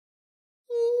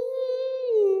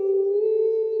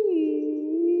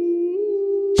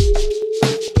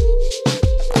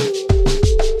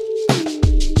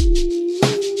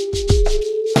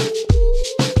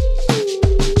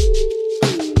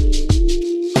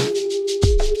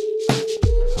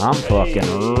I'm fucking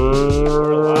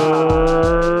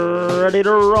ready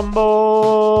to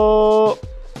rumble.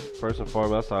 First and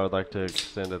foremost, I would like to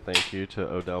extend a thank you to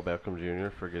Odell Beckham Jr.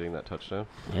 for getting that touchdown.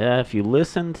 Yeah, if you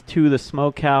listened to the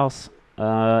Smokehouse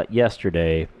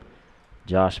yesterday,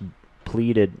 Josh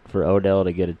pleaded for Odell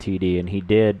to get a TD, and he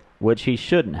did, which he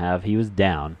shouldn't have. He was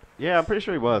down. Yeah, I'm pretty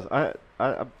sure he was.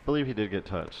 I believe he did get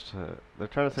touched. They're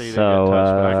trying to say he didn't get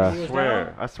touched,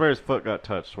 but I swear his foot got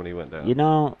touched when he went down. You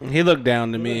know, he looked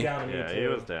down to me. Yeah, he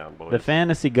was down, boys. The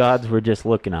fantasy gods were just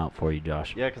looking out for you,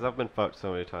 Josh. Yeah, because I've been fucked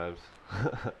so many times.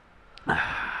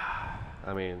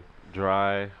 I mean,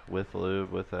 dry, with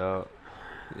lube, without.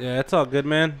 Yeah, it's all good,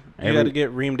 man. You got to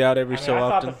get reamed out every so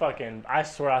often. I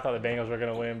swear I thought the Bengals were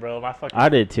going to win, bro. I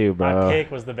did too, bro. My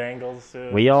pick was the Bengals,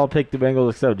 too. We all picked the Bengals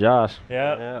except Josh.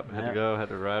 Yeah. Had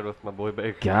to ride with my boy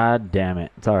Baker. God damn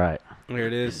it. It's all right. Here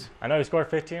it is. I know you scored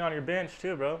 15 on your bench,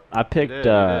 too, bro. I picked... He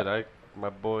did. My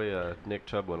boy Nick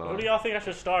Chubb went on. Who do y'all think I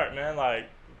should start, man? Like,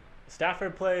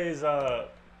 Stafford plays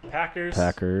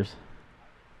Packers.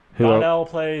 Darnell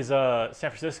plays San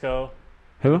Francisco.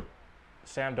 Who?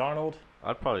 Sam Darnold.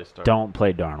 I'd probably start. Don't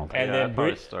play Darnold. And then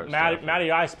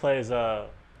Matty Ice plays.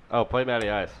 Play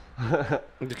Matty Ice.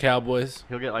 The Cowboys.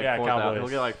 He'll get like 4,000. He'll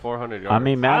get like 400 yards. I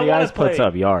mean, Matty Ice puts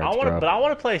up yards, bro. But I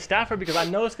want to play Stafford because I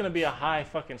know it's going to be a high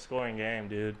fucking scoring game,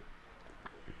 dude.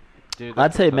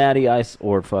 I'd say Matty Ice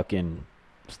or fucking.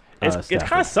 It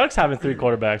kind of sucks having three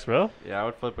quarterbacks, bro. Yeah, I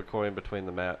would flip a coin between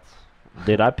the Mats.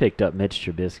 Dude, I picked up Mitch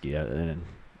Trubisky, and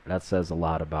that says a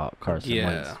lot about Carson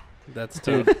Wentz. Yeah, that's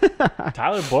tough.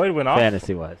 Tyler Boyd went off.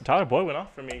 Fantasy-wise. Tyler Boyd went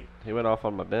off for me. He went off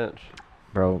on my bench.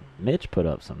 Bro, Mitch put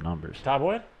up some numbers. Tyler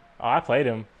Boyd? Oh, I played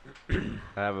him. I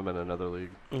have him in another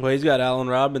league. Well, he's got Allen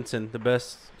Robinson, the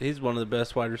best. He's one of the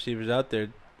best wide receivers out there,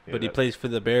 but he plays for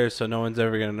the Bears, so no one's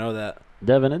ever going to know that.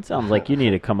 Devin, it sounds like you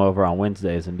need to come over on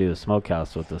Wednesdays and do the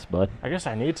Smokehouse with us, bud. I guess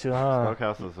I need to, huh?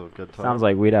 Smokehouse is a good time. Sounds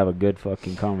like we'd have a good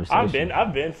fucking conversation.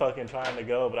 I've been fucking trying to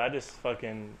go, but I just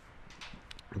fucking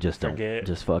forget.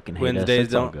 Just fucking hate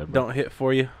Wednesdays us. don't hit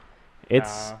for you.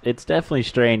 It's definitely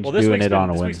strange doing it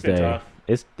on a Wednesday.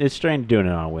 It's strange doing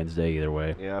it on a Wednesday either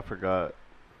way. Yeah, I forgot.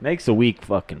 Makes a week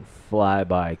fucking fly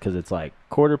by because it's like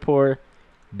quarter pour,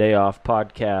 day off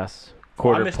podcasts.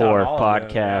 Quarter pour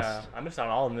podcast. Yeah, I missed out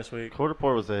on all of them this week. Quarter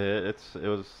pour was a hit. It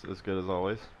was as good as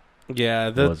always. Yeah,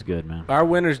 that was good, man. Our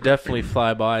winners definitely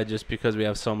fly by just because we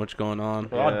have so much going on.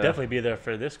 Well, I'll definitely be there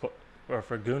for this or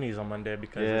for Goonies on Monday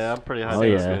because I'm pretty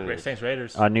high. Saints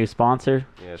Raiders. Our new sponsor.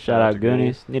 Yeah, shout out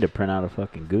Goonies. Need to print out a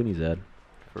fucking Goonies ad.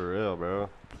 For real, bro.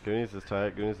 Goonies is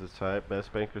tight.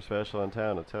 Best banker special in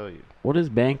town, I tell you. What is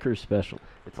banker special?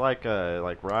 It's like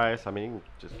rice. I mean, you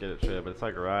can just get it straight, but it's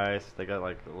like rice. They got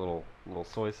like a little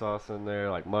soy sauce in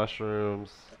there, like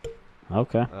mushrooms.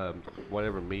 Okay.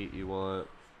 Whatever meat you want.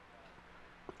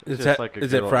 Is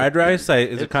it fried rice?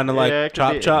 Is it kind of like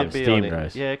chop? Steamed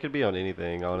rice. Yeah, it could be on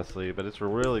anything, honestly, but it's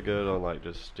really good on like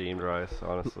just steamed rice,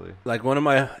 honestly. Like one of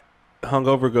my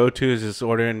hungover go-tos is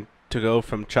ordering to go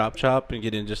from Chop and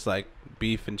getting just like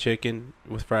beef and chicken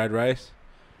with fried rice.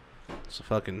 It's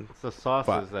the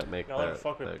sauces that make that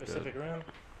with Pacific Rim?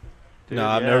 Dude, no,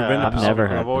 I've never been.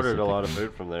 I've ordered a lot of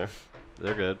food from there.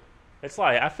 They're good. It's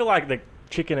like I feel like the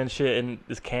chicken and shit in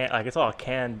this it's all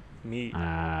canned meat.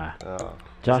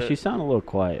 Josh, you sound a little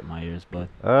quiet in my ears, bud.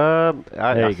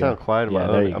 I sound quiet in my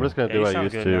own. I'm just gonna do what I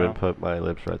used to and put my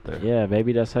lips right there. Yeah,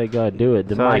 maybe that's how you gotta do it.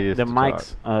 The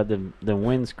mics, the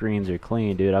windscreens are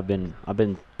clean, dude. I've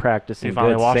been practicing. You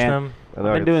finally washed them? I've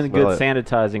been doing good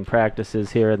sanitizing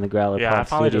practices here in the Growler Pod I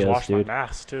finally studios, just washed dude. my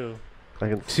mask too.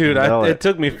 Dude, it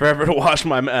took me forever to wash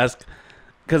my mask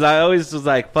because I always was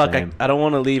like, "Fuck, I don't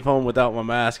want to leave home without my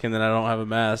mask," and then I don't have a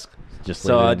mask. Just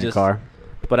leave it in the car.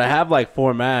 But I have like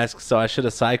 4 masks, so I should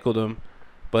have cycled them.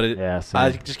 But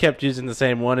I just kept using the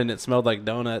same one, and it smelled like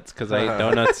donuts because I ate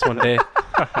donuts one day.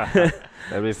 That'd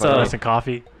be fun. Donuts and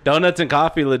coffee. Donuts and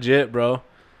coffee, legit, bro.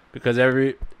 Because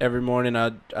every morning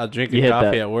I'll drink a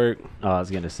coffee at work. Oh, I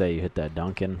was gonna say you hit that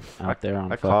Dunkin' out there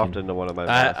on. I coughed into one of my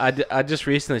masks. I just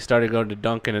recently started going to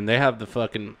Dunkin', and they have the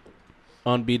fucking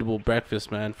unbeatable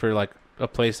breakfast, man, for like a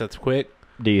place that's quick.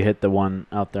 Do you hit the one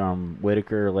out there on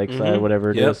Whitaker or Lakeside,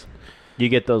 whatever it is? You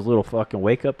get those little fucking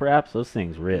wake up wraps. Those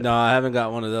things rip. No, I haven't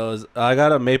got one of those. I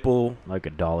got a maple, like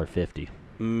 $1.50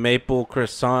 maple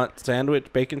croissant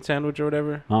sandwich, bacon sandwich or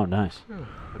whatever. Oh, nice.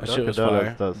 That shit was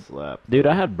fire. Does slap. Dude,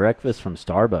 I had breakfast from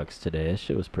Starbucks today. That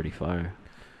shit was pretty fire.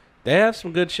 They have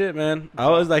some good shit, man. I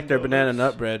always like their banana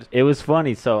nut bread. It was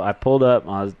funny. So I pulled up.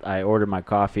 I ordered my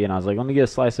coffee, and I was like, let me get a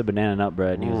slice of banana nut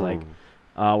bread. And he was like,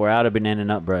 we're out of banana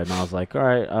nut bread. And I was like, all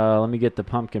right, let me get the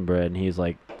pumpkin bread. And he's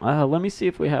like, let me see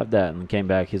if we have that. And came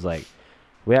back. He's like,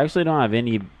 We actually don't have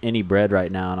any bread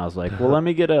right now, and I was like, well, let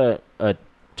me get a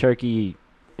turkey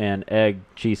and egg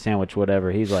cheese sandwich,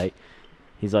 whatever. He's like,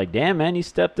 damn, man, you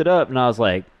stepped it up. And I was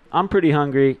like, I'm pretty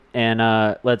hungry, and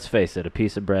let's face it, a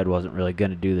piece of bread wasn't really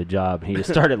going to do the job. And he just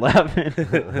started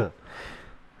laughing.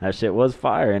 That shit was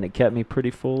fire, and it kept me pretty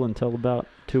full until about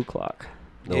 2 o'clock.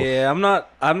 Yeah, I'm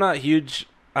not huge.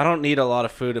 I don't need a lot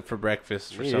of food for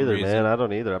breakfast for some reason. Man. I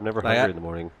don't either. I'm never hungry in the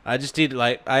morning. I just eat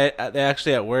they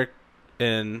actually at work,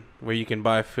 and where you can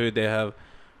buy food, they have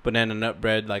banana nut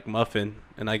bread like muffin,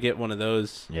 and I get one of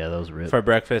those. Yeah, those rip for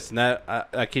breakfast, and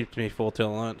that keeps me full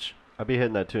till lunch. I be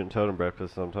hitting that Toot and Totem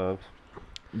breakfast sometimes.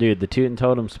 Dude, the Toot and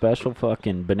Totem special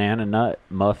fucking banana nut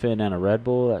muffin and a Red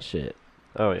Bull, that shit.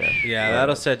 Oh yeah. Yeah,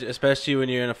 that'll set you, especially when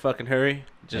you're in a fucking hurry.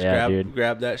 Just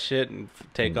grab that shit and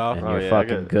take off. And you're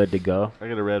fucking good to go. I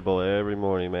get a Red Bull every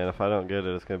morning, man. If I don't get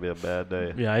it, it's gonna be a bad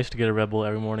day. Yeah, I used to get a Red Bull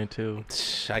every morning too.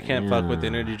 I can't fuck with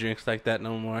energy drinks like that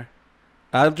no more.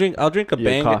 I'll drink a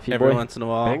Bang every once in a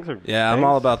while. I'm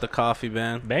all about the coffee,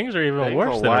 man. Bangs are even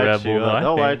worse than a Red Bull.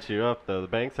 They'll light you up though. The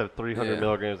Bangs have 300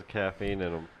 milligrams of caffeine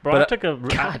in them. Bro, I took a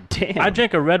I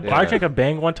drank a Red Bull. I drank a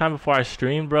Bang one time before I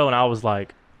streamed, bro, and I was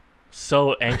like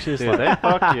so anxious. Dude, they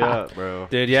fuck you up, bro.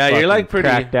 Dude, yeah, you're like pretty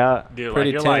cracked out. Dude,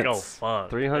 pretty you're tense. like, oh fuck.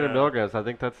 300 milligrams. I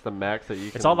think that's the max that you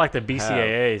can. It's all like the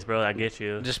BCAAs, bro. That get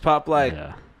you. Just pop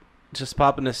just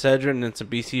pop in a Cedrin and some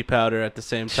BC powder at the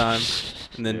same time,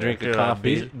 and then drink a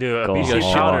coffee. Do a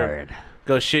BC powder.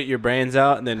 Go shit your brains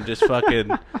out, and then just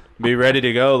fucking be ready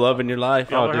to go, loving your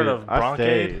life. You ever heard of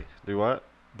Broncaid? Do what?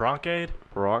 Broncaid?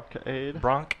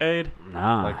 Broncaid?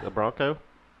 Nah. Like a Bronco?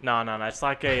 No. It's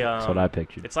like a. That's what I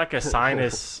pictured. It's like a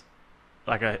sinus,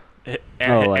 like a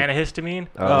antihistamine.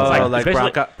 Like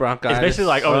bronchitis. It's basically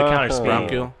like over-the-counter speed.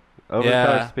 Bronchial.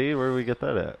 Over-the-counter speed? Where do we get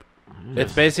that at?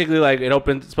 It's basically like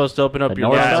it's supposed to open up your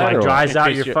lungs. Yeah, it like dries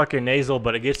out your fucking nasal,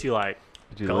 but it gets you like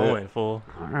going full.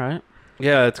 All right.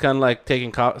 Yeah, it's kind of like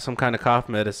taking some kind of cough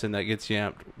medicine that gets you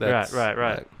amped.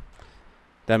 Right.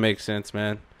 That makes sense,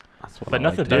 man. But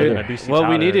nothing better than a BC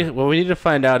powder. What we need to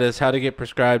find out is how to get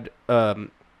prescribed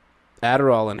Adderall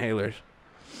inhalers.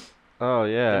 Oh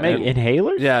yeah, they make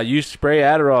inhalers. Yeah, you spray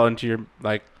Adderall into your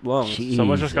lungs.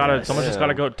 Someone's just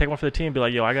gotta go take one for the team. And be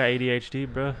like, yo, I got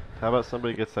ADHD, bro. How about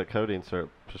somebody gets that codeine syrup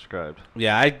prescribed?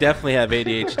 Yeah, I definitely have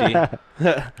ADHD.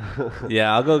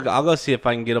 Yeah, I'll go see if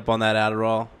I can get up on that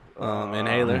Adderall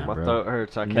inhaler. My throat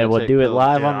hurts. I can't. We'll do it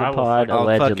live on the pod. I'll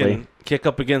allegedly fucking kick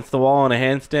up against the wall in a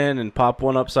handstand and pop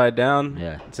one upside down.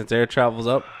 Yeah, since air travels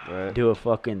up. Right. Do a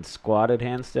fucking squatted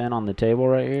handstand on the table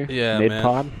right here. Yeah, mid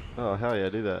pod. Oh hell yeah,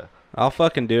 do that. I'll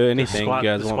fucking do anything you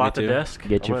guys want me to. Desk.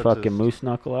 Get your fucking moose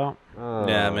knuckle out.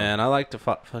 Yeah, man. I like to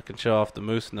fucking show off the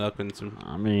moose knuckle and some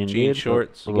jean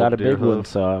shorts. You got a big one,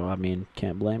 so I mean,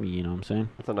 can't blame you. You know what I'm saying?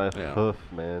 That's a nice hoof,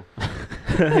 man.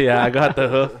 Yeah, I got the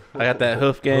hoof. I got that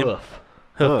hoof game.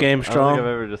 Hoof game strong. I don't think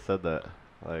I've ever just said that.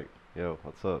 Like, yo,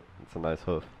 what's up? It's a nice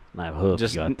hoof. Nice hoof you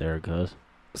got there, cuz.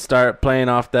 Start playing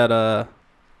off that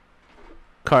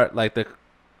cart like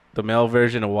the male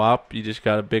version of WAP. You just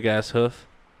got a big ass hoof.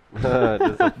 Just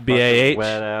a BAH.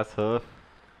 Wet ass hoof.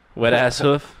 Wet ass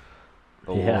hoof.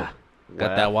 Yeah.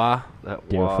 Got that wah.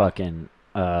 Do a fucking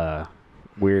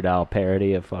Weird Al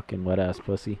parody of fucking wet ass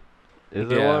pussy. Is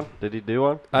there one? Did he do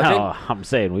one? I'm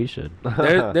saying we should.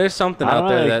 There's something out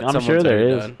there that I'm sure there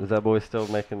is. Is that boy still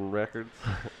making records?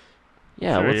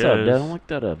 Yeah, sure what's up, Devin? Look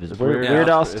that up. Is Weird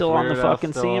Al still on the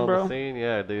fucking scene, bro?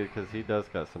 Yeah, dude, because he does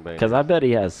got some bangers. Because I bet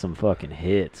he has some fucking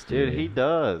hits, dude. Dude, he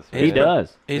does. He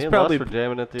does. He's probably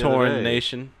jamming at the touring the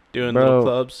nation, doing little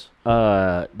clubs.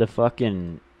 The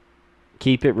fucking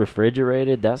Keep It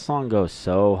Refrigerated, that song goes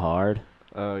so hard.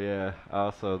 Oh, yeah.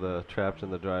 Also, the Trapped in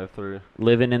the Drive-Thru.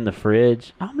 Living in the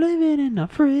Fridge. I'm living in the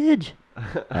fridge.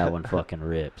 That one fucking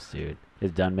rips, dude.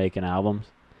 He's done making albums.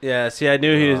 Yeah, see, I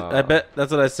knew he was. I bet that's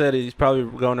what I said. He's probably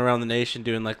going around the nation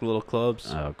doing like little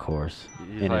clubs. Oh, of course.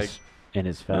 He's in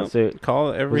his fat suit.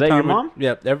 Call every Was time. That your mom?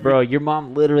 Yep. Bro, your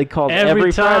mom literally calls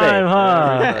every time, Friday.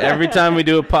 huh? Every time we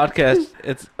do a podcast,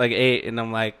 it's like 8, and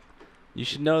I'm like, you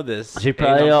should know this. She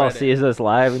probably sees us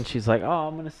live, and she's like, "Oh,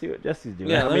 I'm gonna see what Jesse's doing."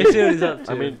 Yeah, let me see what he's up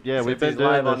to. I mean, yeah, we've been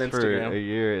doing this for a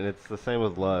year, and it's the same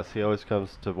with Les. He always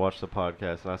comes to watch the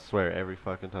podcast, and I swear every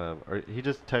fucking time. Or he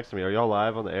just texted me, "Are y'all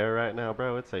live on the air right now,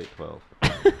 bro? It's 8:12."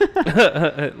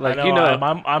 Like I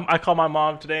know, I called my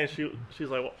mom today, and she's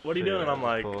like, "What are you doing?" And I'm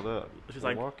like, "She's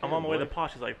like, I'm on my way to the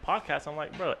pod." She's like, "Podcast?" I'm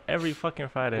like, "Bro, every fucking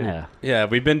Friday." Yeah,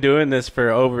 we've been doing this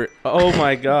for over. Oh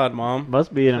my god, mom.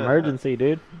 Must be an emergency,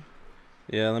 dude.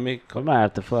 Yeah, let me. We might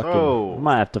have to fucking. We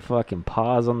might have to fucking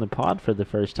pause on the pod for the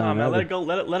first time. Man, let it go.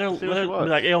 Let her be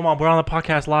like, "Hey, mom, we're on the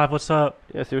podcast live. What's up?"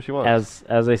 Yeah, see what she wants.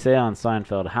 As they say on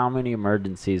Seinfeld, how many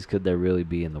emergencies could there really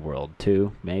be in the world?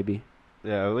 2, maybe.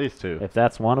 Yeah, at least 2. If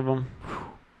that's one of them.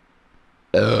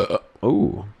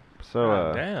 Ooh.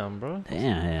 So, damn, bro.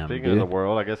 Damn. Speaking of the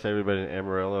world, I guess everybody in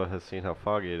Amarillo has seen how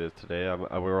foggy it is today.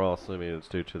 We're all assuming it's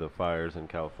due to the fires in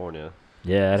California.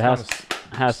 Yeah, it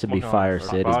has to be Fire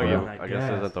City, bro. I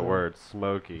guess isn't the word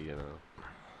smoky, you know.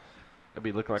 It'd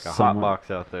be looking like a hot box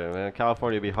out there, man.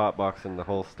 California would be hot boxing the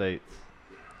whole states.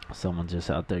 Someone's just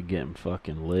out there getting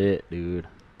fucking lit, dude.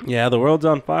 Yeah, the world's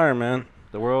on fire, man.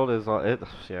 The world is on it.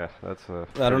 Yeah, that's a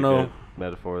I don't know good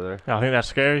metaphor there. I think that's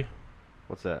scary.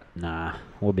 What's that? Nah,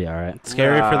 we'll be all right. It's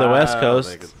scary for the West Coast.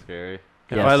 I don't think it's scary.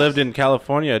 If I lived in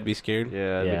California, I'd be scared.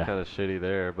 Yeah, it'd be kind of shitty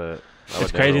there, but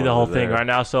it's crazy the whole thing right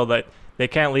now. So that they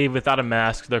can't leave without a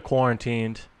mask. They're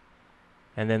quarantined,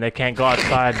 and then they can't go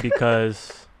outside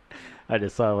because. I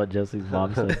just saw what Jesse's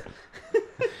mom said.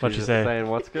 What'd she say? Saying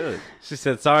what's good. She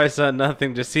said, "Sorry, son,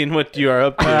 nothing. Just seeing what you are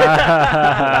up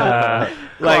to."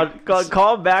 Like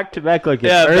call back to back like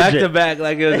it's urgent. Back to back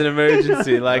like it was an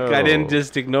emergency. Like I didn't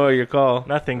just ignore your call.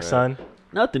 Nothing, son.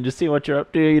 Nothing. Just see what you're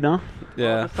up to. You know.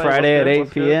 Yeah. Friday at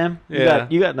 8 p.m. Yeah.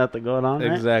 You got nothing going on.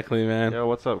 Right? Exactly, man. Yo,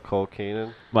 what's up, Cole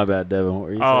Keenan? My bad, Devin. What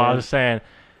were you saying? I was saying.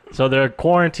 So they're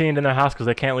quarantined in their house because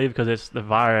they can't leave because it's the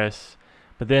virus.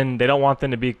 But then they don't want them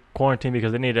to be quarantined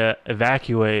because they need to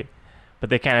evacuate.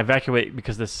 But they can't evacuate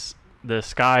because the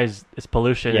skies, it's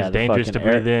pollution. It's dangerous to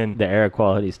breathe in. The air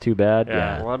quality is too bad.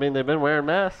 Yeah. Well, I mean, they've been wearing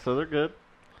masks, so they're good.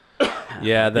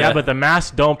 Yeah, but the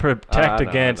masks don't protect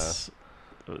against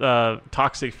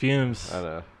toxic fumes. I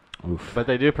know. Oof. But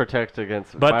they do protect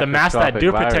against. But the masks that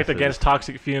do protect viruses. against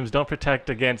toxic fumes don't protect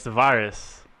against the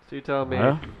virus. So you tell me.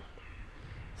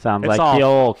 Sounds like the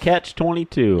old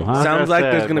catch-22, huh? Sounds like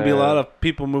there's going to be a lot of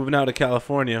people moving out of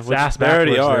California, which they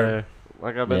already are.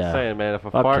 Like I've been saying, man, if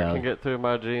a fart can get through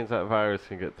my jeans, that virus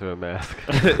can get through a mask.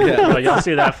 Well, y'all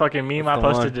see that fucking meme I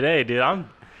posted today, dude? I'm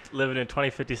living in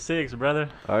 2056, brother.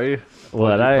 Are you?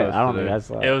 What? I don't think I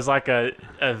saw it. It was like a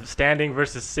standing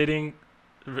versus sitting.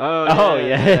 Oh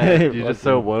yeah. You're just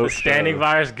so woke. The standing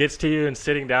virus gets to you, and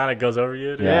sitting down, it goes over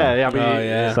you. Dude. Yeah. I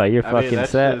mean, so you're fucking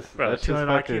set. Bro, that's just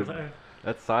fucking.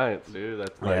 That's science, dude.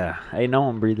 That's like, ain't no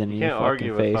one breathing in your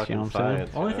fucking face. You know what I'm saying?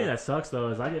 Only thing that sucks though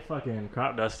is I get fucking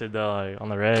crop dusted though, like on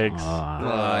the regs.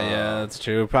 Yeah, that's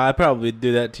true. I probably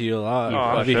do that to you a lot.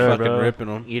 I'd be fucking ripping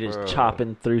them. You just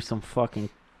chopping through some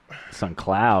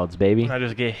clouds, baby. I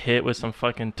just get hit with some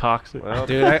fucking toxic. Well,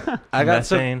 dude, I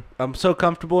got I'm so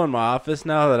comfortable in my office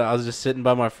now that I was just sitting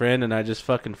by my friend and I just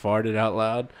fucking farted out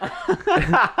loud.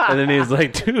 And then he was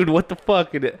like, "Dude, what the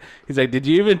fuck?" And he's like, "Did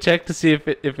you even check to see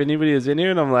if anybody is in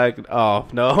here?" And I'm like, "Oh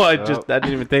no, I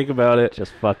didn't even think about it."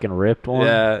 Just fucking ripped one.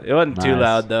 Yeah, it wasn't too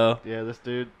loud though. Yeah, this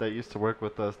dude that used to work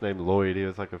with us named Lloyd. He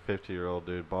was like a 50-year-old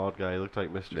dude, bald guy. He looked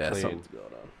like Mr. Clean. Something's going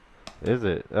on. Is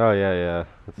it? Oh yeah.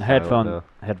 The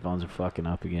headphones are fucking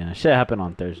up again. Shit happened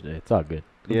on Thursday. It's all good.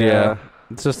 Yeah.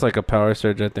 It's just like a power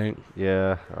surge, I think.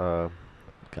 Yeah.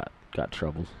 Got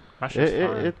troubles.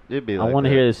 It'd be. I want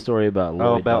to hear this story about Lloyd.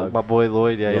 Oh, about my boy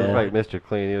Lloyd. Yeah, he looked like Mr.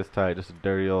 Clean. He was tight, just a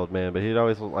dirty old man. But he'd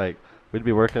always like. We'd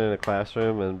be working in a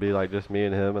classroom and be like just me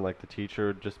and him, and like the teacher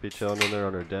would just be chilling in there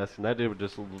on her desk, and that dude would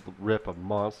just rip a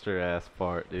monster ass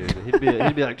fart, dude. And he'd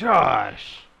be like,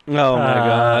 "Josh." Oh my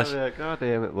gosh! Yeah, God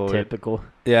damn it, Lloyd. Typical.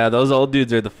 Yeah, those old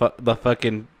dudes are the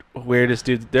fucking weirdest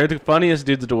dudes. They're the funniest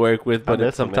dudes to work with,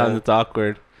 but sometimes it's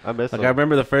awkward. I miss them. I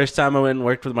remember the first time I went and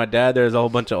worked with my dad. There was a whole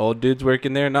bunch of old dudes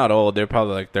working there. Not old; they're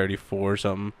probably like 34 or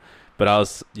something. But I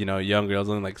was, younger. I was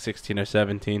only like 16 or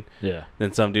 17. Yeah.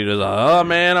 Then some dude was like, "Oh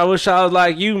man, I wish I was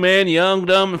like you, man, young,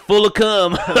 dumb, and full of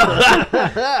cum."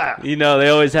 They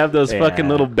always have those fucking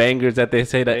little bangers that they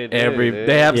say that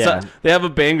they have a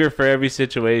banger for every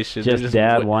situation. Just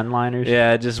dad one-liners.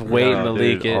 Yeah, just waiting to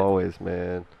leak it. Always,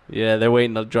 man. Yeah, they're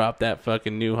waiting to drop that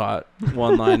fucking new hot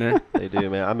one-liner. They do,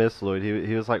 man. I miss Lloyd.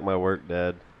 He was like my work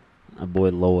dad. My boy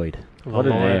Lloyd. What a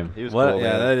name. He was cool,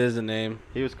 yeah, man. That is a name.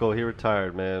 He was cool. He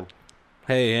retired, man.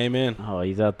 Hey, man. Oh,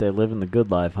 he's out there living the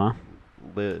good life, huh?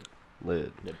 Lit.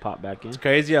 Did pop back in? It's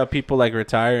crazy how people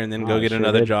retire and then go get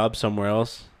another job somewhere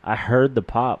else. I heard the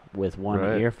pop with one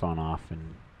earphone off,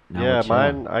 and now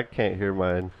mine. I can't hear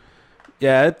mine.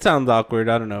 Yeah, it sounds awkward.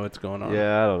 I don't know what's going on.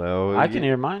 Yeah, I don't know. I can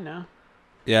hear mine now.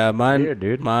 Yeah, mine. Weird,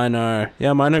 dude. Mine are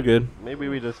good. Maybe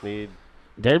we just need.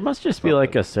 There must just be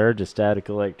like a surge of static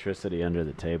electricity under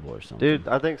the table or something. Dude,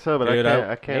 I think so, but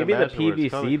I can't. Maybe the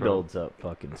PVC builds up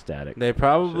fucking static. They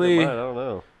probably. I don't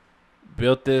know.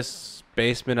 built this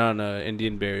basement on a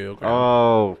Indian burial ground.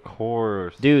 Oh, of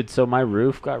course. Dude, so my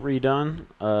roof got redone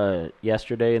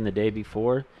yesterday and the day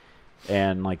before,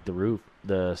 and like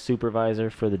the supervisor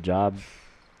for the job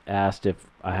asked if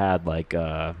I had like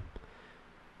well,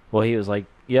 he was like,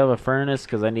 you have a furnace?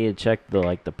 Because I need to check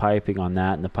the piping on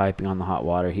that and the piping on the hot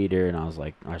water heater. And I was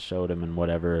like, I showed him and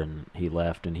whatever, and he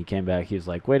left and he came back. He was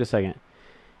like, wait a second,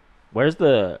 where's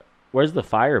the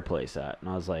fireplace at? And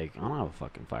I was like, I don't have a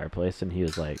fucking fireplace. And he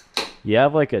was like, you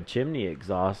have like a chimney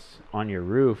exhaust on your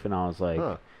roof. And I was like,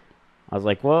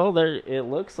 well, it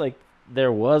looks like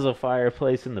there was a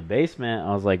fireplace in the basement.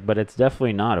 I was like, but it's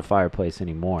definitely not a fireplace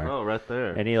anymore. Oh, right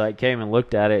there. And he like came and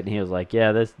looked at it, and he was like,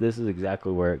 yeah, this is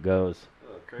exactly where it goes.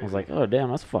 Oh, crazy. I was like, oh damn,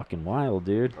 that's fucking wild,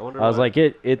 dude. I was like,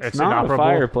 it's not a inoperable.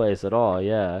 fireplace at all.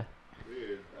 Yeah.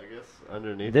 Weird. I guess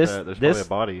underneath This- that, there's this-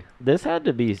 probably a body. This had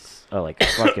to be like a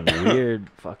fucking weird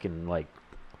fucking like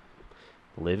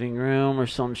living room or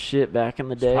some shit back in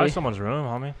the It's probably day. someone's room,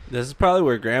 homie. This is probably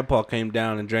where Grandpa came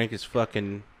down and drank his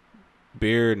fucking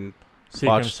beer and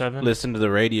Seacom 7. listened to the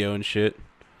radio and shit.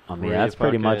 I mean, Where you that's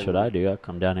pretty much fucking- what I do. I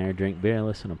come down here, drink beer, and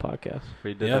listen to podcasts.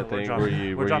 We did Yeah. that thing where you,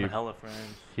 we're where dropping you, hella frames.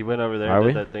 he went over there Are and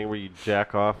we? did that thing where you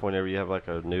jack off whenever you have like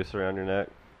a noose around your neck.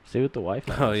 See what the wife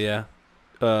has. Oh yeah,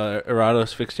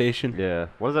 Eratos fixation. Yeah.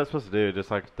 What is that supposed to do?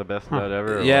 Just like the best Huh. nut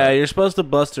ever? or Yeah, what? you're supposed to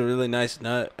bust a really nice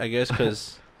nut, I guess,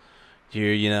 because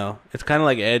it's kind of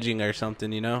like edging or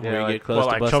something, Yeah, where you like- get close Well,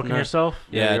 to like busting choking nut. yourself?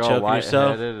 Yeah, you're all choking yourself.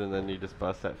 lightheaded, and then you just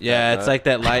bust that. Yeah, fat it's nut. like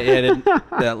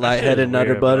that lightheaded nutter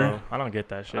Weird, butter. bro. I don't get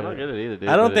that shit. I don't get it either, dude.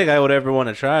 I don't think I would ever want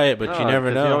to try it, but you never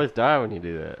You know. always die when you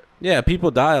do that. Yeah, people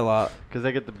die a lot. Because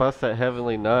they get to bust that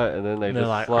heavenly nut, and then they They're just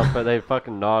like- slump it. They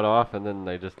fucking nod off, and then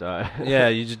they just die. Yeah,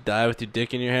 you just die with your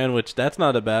dick in your hand, which that's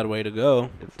not a bad way to go.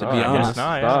 It's to not. be It's honest.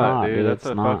 not, It's yeah. not, not, dude. dude, That's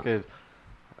it's a not. fucking.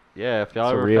 Yeah, if y'all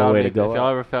It's a ever real found way me, to go if y'all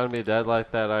out. ever found me dead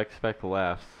like that, I expect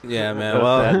laughs. Yeah, man. No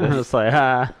Well, sadness. It's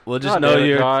like, we'll just God know damn it,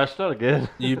 you're Josh, not again.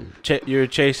 you're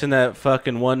chasing that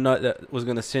fucking one nut that was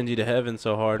gonna send you to heaven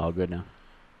so hard. all good now.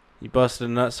 You busted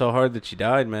a nut so hard that you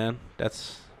died, man.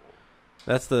 That's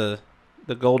the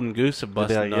golden goose of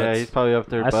busting Yeah, nuts. he's probably up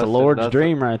there. That's the busting Lord's nuts,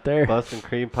 dream right there. Busting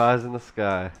cream pies in the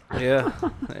sky. Yeah.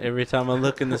 Every time I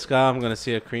look in the sky, I'm gonna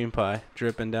see a cream pie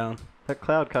dripping down. That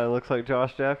cloud kind of looks like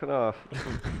Josh jacking off.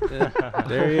 Yeah,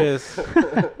 there he is.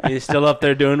 He's still up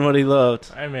there doing what he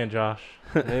loved. Hey, man, Josh.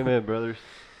 Amen, brothers.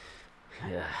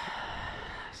 Yeah.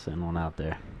 Send one out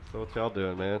there. So what y'all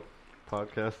doing, man?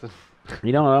 Podcasting.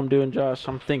 You know what I'm doing, Josh?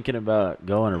 I'm thinking about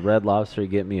going to Red Lobster to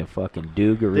get me a fucking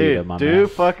Dugarita, Dude, my man.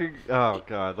 fucking. Oh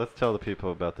God, let's tell the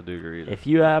people about the Dugarita. If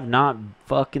you have not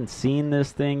fucking seen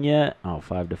this thing yet,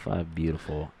 5-5,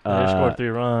 beautiful. They scored 3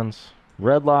 runs.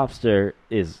 Red Lobster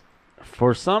is,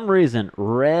 for some reason,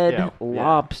 Red Yeah, yeah.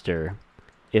 Lobster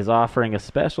is offering a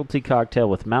specialty cocktail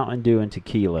with Mountain Dew and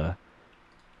tequila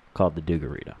called the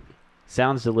Dugarita.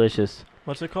 Sounds delicious.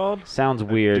 What's it called? Sounds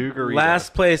weird. Dugarita.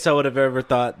 Last place I would have ever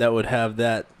thought that would have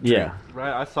that. Drink. Yeah.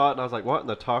 Right, I saw it and I was like, "What in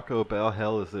the Taco Bell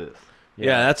hell is this?"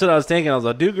 Yeah, that's what I was thinking. I was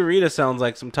like, Dugarita sounds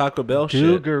like some Taco Bell shit.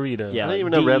 Dugarita. Yeah. I didn't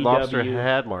even know Red Lobster DW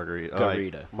had margarita.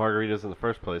 Garita. Margaritas in the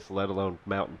first place, let alone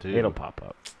Mountain Dew. It'll pop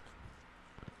up.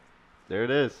 There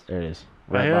it is, There it is.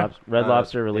 Right Red, here? Red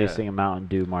Lobster yeah. releasing a Mountain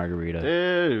Dew margarita.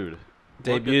 dude.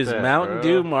 Debuts Look at that, Mountain bro.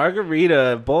 Dew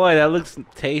Margarita. Boy, that looks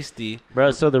tasty.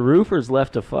 Bro, so the roofers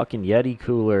left a fucking Yeti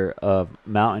cooler of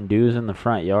Mountain Dews in the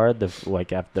front yard,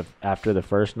 after the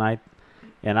first night,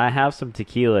 and I have some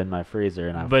tequila in my freezer.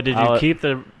 And But did you keep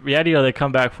the Yeti or they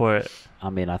come back for it? I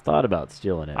mean, I thought about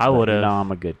stealing it. I but, would've. You know,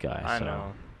 I'm a good guy. I so.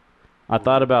 know. I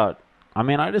thought about. I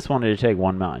mean, I just wanted to take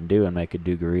one Mountain Dew and make a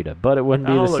Dugarita, but it wouldn't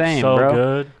That be the looks same, so bro.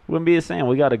 good. Wouldn't be the same.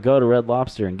 We got to go to Red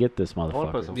Lobster and get this wanna put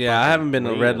motherfucker. some Yeah, I fucking haven't been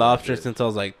to lean Red in Lobster this since I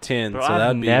was like 10, Bro, so I've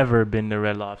that'd be. never been to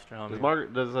Red Lobster.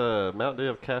 Homie. Does Mountain Dew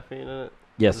have caffeine in it?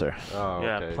 Yes, sir. Oh,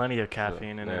 Yeah, okay. plenty of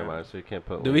caffeine in Never there. mind. So you can't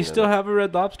put. Do lean we in still it. have a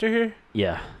Red Lobster here?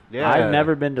 Yeah. Yeah. I've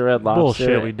never been to Red Lobster.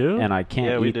 Bullshit, we do? And I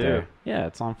can't Yeah, we eat do. there. Yeah,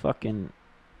 it's on fucking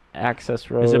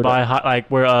Access Road. Is it by like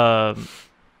where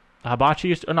Hibachi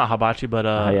used to, or not Hibachi, but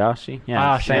Hayashi? Yeah,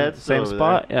 Hayashi. same, Yeah, it's still same over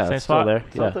spot. there. Yeah, Same it's still spot? there.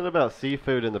 Yeah. Something about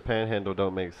seafood in the Panhandle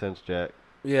don't make sense, Jack.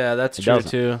 Yeah, that's It true doesn't.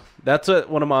 too. That's what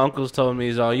one of my uncles told me.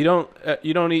 Is all you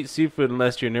don't eat seafood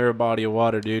unless you're near a body of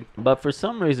water, dude. But for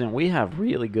some reason, we have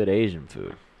really good Asian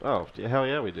food. Oh, yeah, hell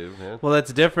yeah, we do, man. Well,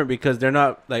 that's different because they're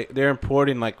not like they're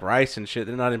importing like rice and shit.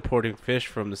 They're not importing fish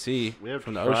from the sea, We have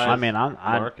from the tried- ocean. I mean,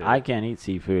 market. I can't eat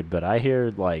seafood, but I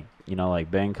hear like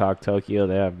Bangkok, Tokyo,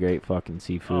 they have great fucking oh,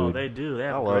 seafood. they do. They I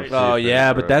have love great. seafood. Oh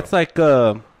yeah, bro. but that's like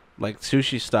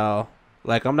sushi style.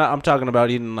 Like I'm talking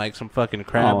about eating like some fucking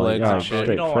crab Oh, legs yeah, and Bro, shit. straight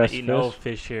you don't want fresh to eat no fish.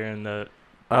 fish here in the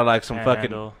Or like some fucking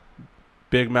Panhandle.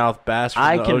 big mouth bass from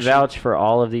I the can ocean. vouch for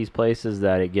all of these places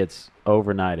that it gets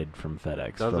overnighted from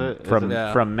FedEx. Does from, it? From, Is it?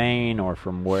 Yeah. from Maine or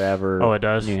from wherever. Oh, it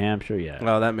does? New Hampshire, yeah.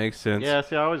 Oh, that makes sense. Yeah,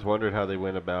 see, I always wondered how they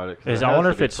went about it. 'cause Is- it I has wonder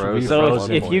to if be it's frozen So at if,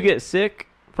 one if point. you get sick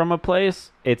from a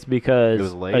place, it's because It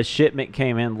was late? a shipment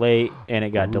came in late and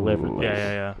it got delivered Ooh. late.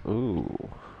 Yeah. Ooh.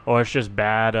 Or it's just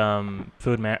bad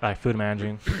food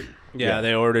managing. Yeah, Yeah.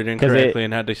 they ordered 'Cause incorrectly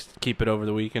and had to keep it over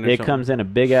the weekend or It something. comes in a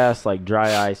big ass like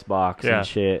dry ice box Yeah. and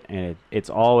shit, and it's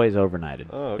always overnighted.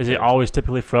 Oh, Is okay. it always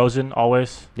typically frozen?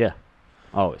 Always?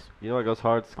 Always. You know what goes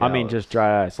hard? I mean, Scallops. just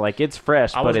dry ice. Like it's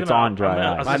fresh, I but was it's gonna- on dry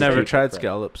I ice. was I gonna never Super tried fresh.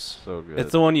 scallops. So good.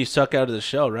 It's the one you suck out of the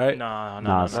shell, right? No.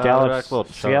 Nah, they're scallops. like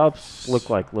little Scallops look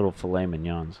like little filet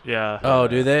mignons. Yeah. Oh,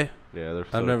 do they? Yeah, they're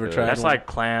so I've never good. tried That's one. like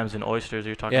clams and oysters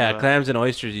you're talking Yeah, about. clams and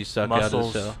oysters you suck out of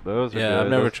Mussels. the shell. Those are Yeah, good. I've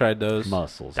never Those- tried those.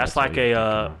 Mussels. That's what like you're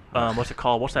a thinking of. what's it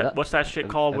called? What's that shit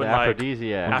called An when like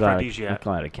aphrodisiac. I'm glad- aphrodisiac. I'm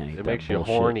glad I can't eat It that makes you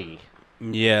bullshit. horny.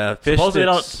 Yeah, fish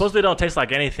supposedly they don't taste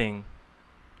like anything.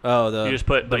 Oh, You just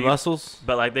put the mussels.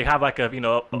 but like they have like a But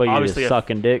you're obviously just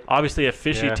sucking dick. obviously a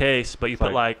fishy Yeah. taste, but you It's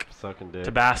put like sucking dick.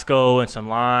 Tabasco and some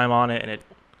lime on it, and it.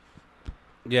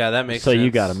 Yeah, that makes So sense. you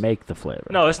got to make the flavor.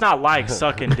 No, it's not like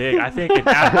sucking dick. I think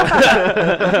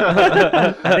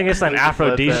I think it's an We just let that roll.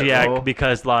 aphrodisiac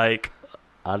because like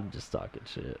I'm just talking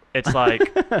shit. it's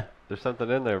like There's something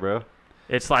in there, bro.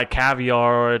 it's like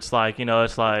caviar, or it's like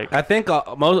it's like I think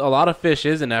a lot of fish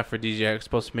is an aphrodisiac. It's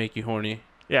supposed to make you horny.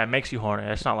 yeah, it makes you horny.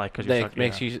 It's not like because you're Like sucking.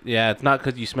 makes you. Yeah, it's not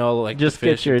because you smell like Just the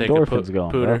fish get your and take a endorphins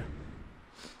going, bro. pooter.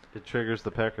 It triggers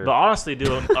the pecker. But honestly,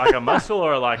 dude, like a mussel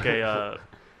or like a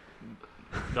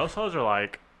those hoes are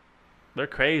like they're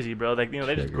crazy, bro. They they just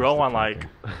Triggers grow the on like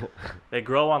they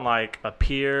grow on like a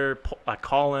pier, like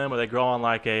column, or they grow on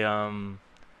like a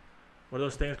what are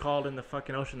those things called in the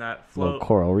fucking ocean that Little float?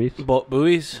 coral reefs.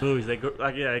 Buoys. Buoys. They grow,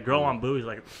 they grow on buoys.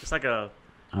 Like it's like a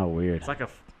Oh, weird. it's like a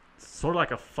sort of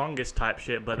like a fungus type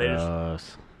shit, but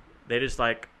Gross. they just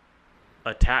like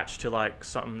attach to like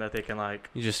something that they can like.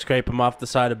 You just scrape them off the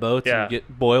side of boats Yeah. and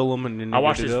boil them, and then I you're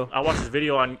watched good this. to go. I watched this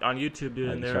video on YouTube, dude,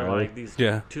 Like and they're Charlie? like these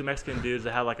Yeah. two Mexican dudes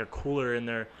that had like a cooler in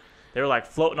there. They were like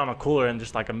floating on a cooler in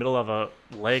just like a middle of a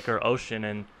lake or ocean,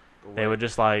 and they would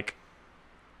just like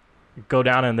go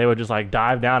down and they would just like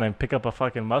dive down and pick up a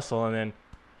fucking mussel and then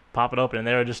pop it open, and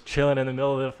they were just chilling in the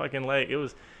middle of the fucking lake.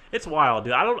 It's wild,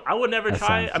 dude. I would never That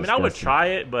try it. sounds I mean, I would disgusting. try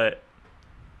it, but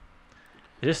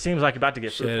it just seems like you're about to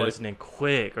get food Shit. poisoning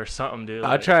quick or something, dude. I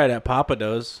Like, tried it at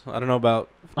Papados. I don't know about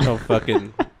no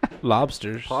fucking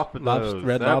lobsters. Papados.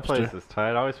 Red that Lobster. place is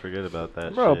tight. I always forget about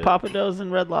that Bro, shit. Papados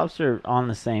and Red Lobster on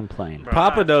the same plane. Bro,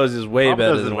 Papados is way Papados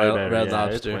better is than way Red, better, Red yeah,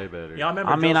 Lobster. It's way better. Y'all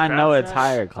remember I mean, Joe's I know Crab it's Shack?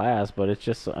 higher class, but it's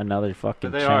just another fucking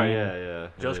But they chain. are, yeah.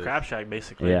 Joe's it is. Crab Shack,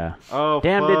 basically. Yeah. Oh,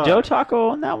 Damn, fuck. did Joe Taco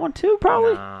own that one too?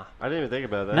 Probably. Nah, I didn't even think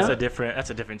about that. that's No.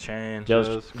 a different chain.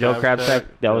 Joe Crab Shack,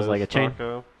 that was like a chain?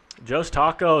 Taco, Joe's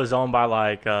Taco is owned by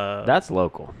like That's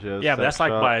local. Joe's yeah, but that's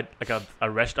Sex like Shop. by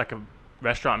like a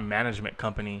restaurant management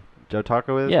company. Joe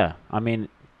Taco is? Yeah, I mean,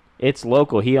 it's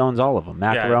local. He owns all of them.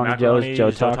 Macaroni Joe's,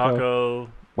 Joe Taco.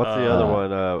 What's the other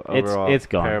one? Overall, it's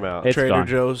gone. Paramount. It's Trader gone.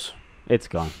 Joe's. It's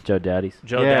gone. Joe Daddy's.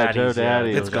 Joe Yeah, Daddy's. Joe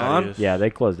Daddy's. It's gone? Yeah, they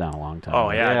closed down a long time Oh,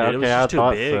 ago. yeah, dude, it was okay, just I too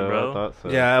thought big, so. bro. I thought so.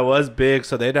 Yeah, it was big,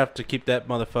 so they'd have to keep that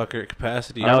motherfucker at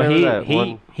capacity. I No, remember he that he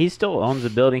one- he still owns the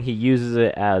building. He uses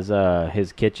it as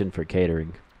his kitchen for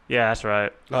catering. Yeah, that's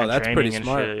right. Oh, And that's training pretty and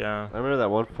smart. shit, yeah. I remember that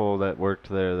one fool that worked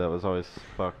there that was always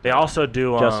fucked. They up. also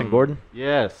do Justin Gordon.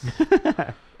 Yes.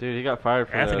 Dude, he got fired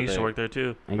for Anthony that. used to work there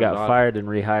too. He got not- fired and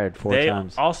rehired 4 They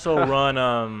times. also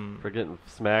run for getting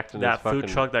smacked in that his fucking food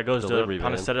truck that goes to delivery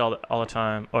van. Ponticelli all the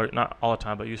time, or not all the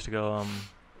time, but used to go.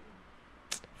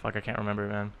 Fuck, I can't remember,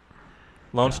 man.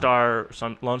 Lone Star.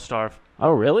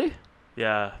 Oh, really?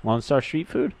 Yeah, Lone Star Street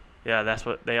Food? yeah. That's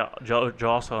what they. Joe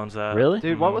also owns that. Really?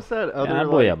 Dude, what was that Yeah, other that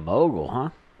boy like, a mogul, huh?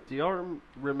 do y'all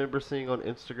remember seeing on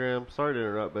Instagram? Sorry to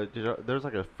interrupt, but there's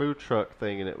like a food truck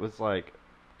thing, and it was like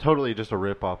totally just a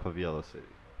rip off of Yellow City.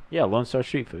 Yeah, Lone Star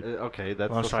Street Food. Okay,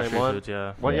 that's Lone the Star same Street one. Foods,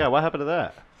 yeah. Well, Yeah. yeah. What happened to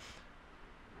that?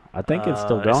 I think it's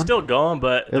still going. It's still going,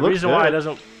 but It the looks reason why it good.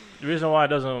 doesn't. The reason why it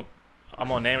doesn't. I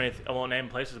won't name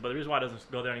places, but the reason why it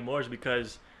doesn't go there anymore is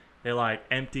because they like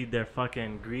emptied their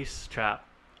fucking grease trap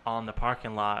on the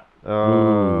parking lot,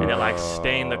 Oh. and it like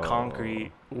stained the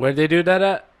concrete. Where'd they do that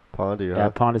at? Pondy, huh?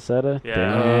 At Ponticelli? Yeah.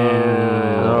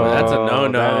 Damn. Oh, that's a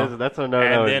no-no. That's a no-no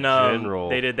And then in general.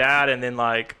 they did that, and then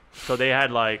like so they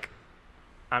had like,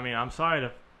 I mean, I'm sorry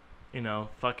to,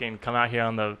 fucking come out here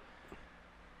on the.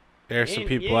 Air some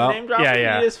people out. Yeah,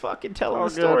 yeah. You just fucking tell them All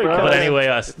the good, story. bro. cuz. But anyway,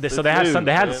 It's so they had news,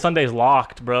 they had man. Sundays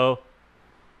locked, bro.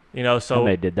 So And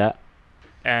they did that.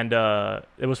 and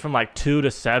it was from like 2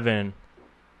 to 7,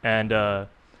 and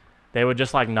they would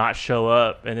just like not show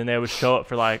up, and then they would show up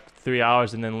for like 3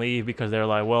 hours and then leave because they're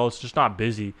like, well, it's just not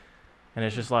busy. And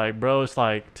it's just like, bro, it's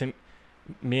like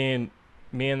me and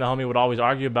the homie would always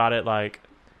argue about it. Like,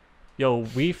 yo,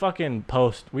 we used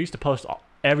to post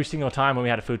every single time when we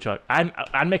had a food truck.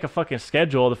 I'd make a fucking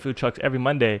schedule of the food trucks every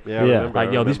Monday. Yeah. Yeah.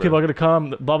 Like, yo, these people are gonna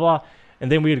come, blah blah,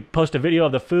 and then we'd post a video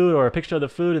of the food or a picture of the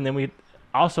food, and then we'd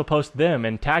also post them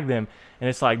and tag them. And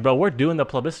it's like, bro, we're doing the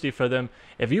publicity for them.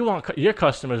 If you want your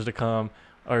customers to come,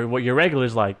 or what your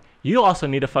regulars like, you also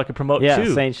need to fucking promote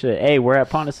too. Same shit. Hey, we're at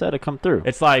Ponticetta. Come through.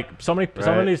 It's like some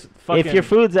of these fucking. If your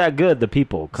food's that good, the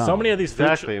people come. So many of these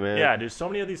man. Yeah, dude. So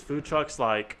many of these food trucks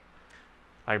like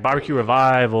Barbecue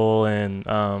Revival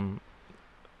and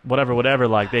whatever.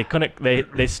 Like they couldn't.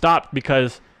 They stopped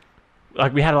because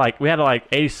like we had to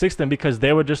 86 them because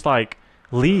they would just like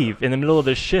leave in the middle of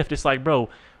this shift. It's like, bro,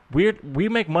 we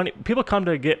make money. People come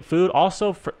to get food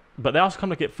but they also come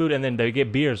to get food and then they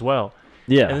get beer as well.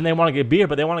 Yeah. And then they want to get beer,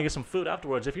 but they want to get some food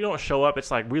afterwards. If you don't show up,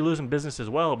 it's like we're losing business as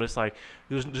well. But it's like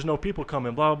there's no people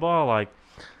coming, blah blah blah.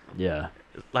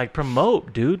 Like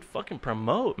promote, dude. Fucking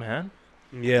promote, man.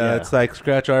 Yeah, it's like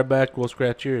scratch our back, we'll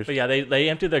scratch yours. But yeah, they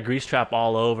emptied their grease trap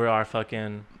all over our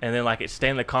fucking, and then like it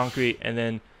stained the concrete. And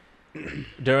then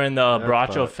during the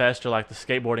Baracho Fest or like the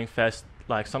skateboarding fest,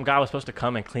 like some guy was supposed to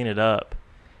come and clean it up,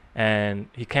 and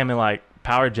he came and like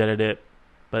power jetted it.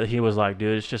 But he was like,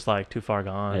 dude, it's just like too far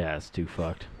gone. Yeah, it's too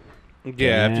fucked.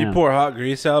 Yeah, if you pour hot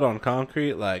grease out on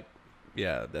concrete, like,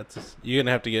 yeah, you're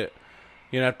gonna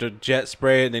have to jet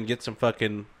spray it and then get some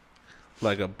fucking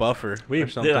like a buffer or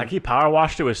something. Like he power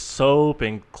washed it with soap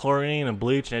and chlorine and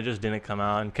bleach, and it just didn't come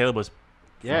out. And Caleb was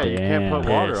Yeah, you can't put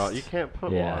water pissed. on. You can't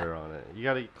put water on it. You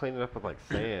gotta clean it up with like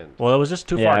sand. Well, it was just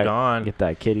too far gone. Get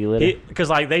that kitty litter. Because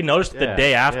like they noticed it the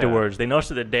day afterwards. They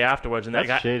noticed it the day afterwards, and That's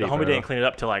the shitty, homie bro. didn't clean it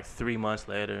up till like 3 months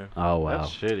later. Oh wow.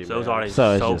 That's shitty, So it was man. already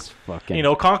So it's soaked. just fucking. You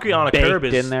know, concrete on a curb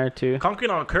baked is in there too. Concrete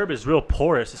on a curb is real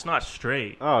porous. It's not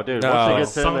straight. Oh, dude, No. once it It's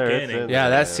gets in sunk there, in it's it. in Yeah,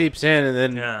 there, that seeps in, and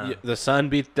then Yeah. the sun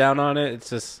beats down on it. It's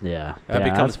just Yeah. that Yeah,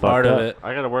 becomes that's part fucked of up. it.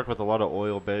 I gotta work with a lot of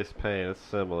oil-based paint. It's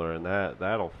similar, and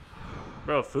that'll.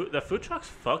 Bro, the food trucks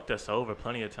fucked us over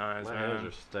plenty of times, My man. hands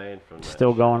are stained from that.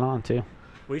 Still going on too.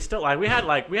 We still we had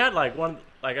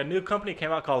a new company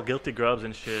came out called Guilty Grubs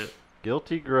and shit.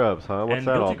 Guilty Grubs, huh? What's and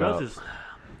that all Guilty about? Grubs is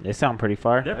They sound pretty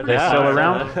fire. They're Are pretty they still fire.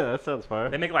 around? That sounds fire.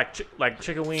 they make like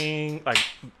chicken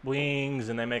wings,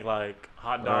 and they make like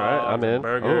hot All dogs right, I'm and in.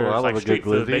 burgers, Oh, I love like a good street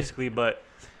food glizzy. basically. But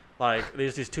like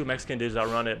there's these two Mexican dudes that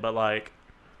run it. But like,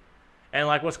 and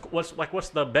like what's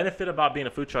the benefit about being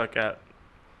a food truck at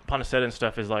Ponticetta and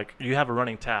stuff is like you have a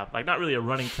running tab. Like not really a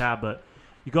running tab, but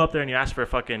you go up there and you ask for a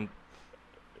fucking,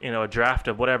 a draft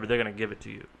of whatever, they're gonna give it to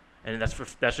you. And that's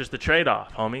just the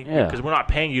trade-off, homie. Yeah. Because we're not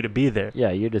paying you to be there.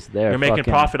 Yeah, you're just there. You're making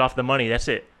fucking- profit off the money. That's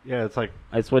it. Yeah, it's like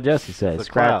That's what Jesse said. It's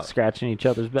a clout. Scratching each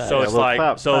other's back. So it's we'll like-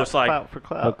 clap, so clap, it's like- clap for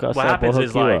clap. Hook us What up, we'll happens hook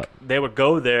is you like up. they would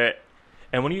go there,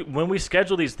 and when we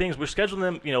schedule these things, we're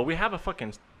scheduling them. We have a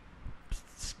fucking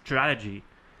strategy.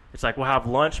 It's like we'll have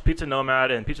lunch, Pizza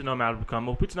Nomad, and Pizza Nomad would come.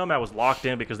 Well, Pizza Nomad was locked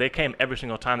in because they came every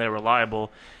single time. They were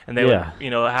reliable, and they would have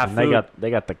And food. they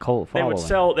got the cult They following.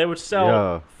 would sell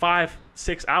Yeah.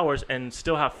 5-6 hours and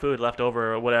still have food left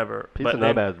over or whatever. Pizza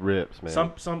then Nomad rips, man.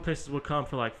 some places would come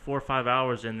for like 4 or 5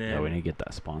 hours, and Yeah, we then need to get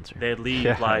that sponsor. they'd leave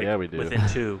Yeah, we do. within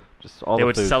 2. Just all They the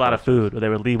would food sell out of sponsors. food, or they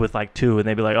would leave with like 2, and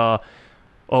they'd be like, oh,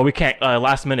 we can't.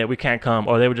 Last minute, we can't come,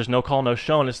 or they would just no call, no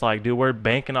show, and it's like, dude, we're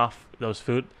banking off those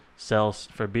food sales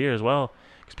for beer as well,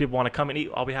 because people want to come and eat.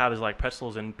 All we have is like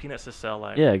pretzels and peanuts to sell.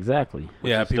 Like, Yeah, exactly.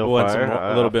 Yeah, is still people want fire.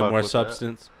 a little I bit fuck more with that.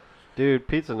 substance. Dude,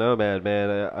 Pizza Nomad,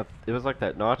 man. It was like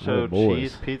that nacho Oh, boys.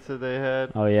 cheese pizza they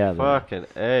had. Oh yeah. Fucking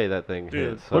A, that thing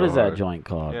Dude, hit so What is that hard. joint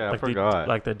called? Yeah, I like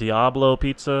forgot. the Diablo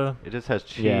pizza. It just has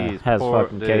cheese. Yeah, has pork,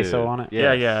 fucking dude. queso on it?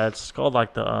 Yeah, Yes. yeah. It's called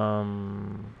like the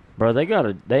Bro,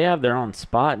 they have their own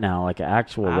spot now, like an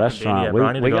actual I haven't been restaurant. yet, bro.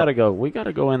 I need to go. We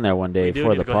gotta go in there one day We do for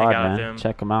need the to go hang pod, out with man. them.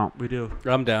 Check them out. We do.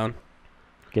 I'm down.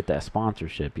 Get that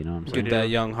sponsorship. You know what I'm We saying? Get do. that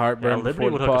young Yeah, heartburn Liberty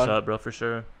before would the hook us pod. up, bro, for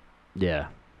sure. Yeah,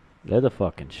 they're the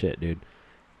fucking shit, dude.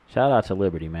 Shout out to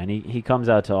Liberty, man. He comes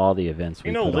out to all the events.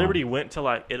 We put on. Liberty went to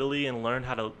like Italy and learned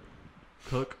how to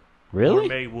cook. Really?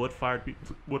 Gourmet wood-fired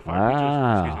Wow.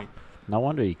 pizzas. Excuse me. No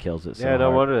wonder he kills it so Yeah, no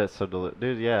hard. wonder that's so delicious.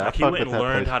 Dude, yeah. I Like he fuck went with and that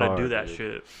learned place how to do hard, that dude.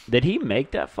 shit. Did he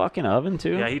make that fucking oven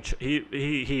too? Yeah,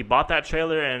 he bought that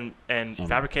trailer and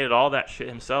fabricated all that shit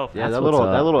himself. Yeah, That's that what's little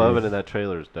up, dude. oven in that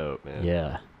trailer is dope, man.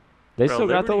 Yeah. They Bro, still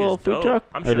got the Liberty little is food dope. truck?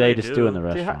 I'm Or sure are they they just do. doing the See,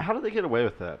 restaurant? how did they get away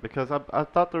with that? Because I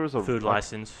thought there was a Food like,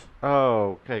 license.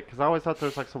 Oh, okay. Because I always thought there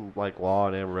was like some like law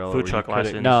in Amarillo. Food where you truck couldn't-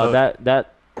 license. No,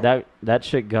 so- that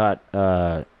shit got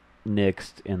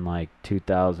nixed in like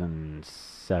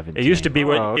 2017. It used to be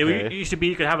where okay. it used to be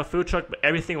you could have a food truck, but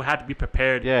everything had to be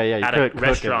prepared Yeah, you at couldn't a cook in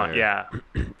restaurant. there.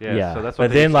 Yeah, Yeah. So that's what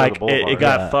but then like it boulevard.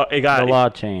 got it got the law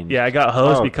changed. yeah, it got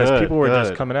hosed Oh, because good, people were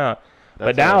just good. coming out. That's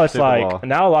But now a it's stupid like law.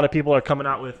 now a lot of people are coming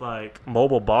out with like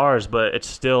mobile bars, but it's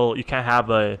still you can't have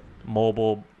a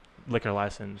mobile liquor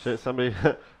license. Shit, somebody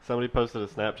posted a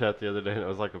Snapchat the other day, and it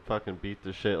was like a fucking beat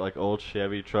the shit like old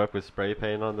Chevy truck with spray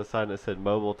paint on the side, and it said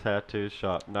 "Mobile Tattoo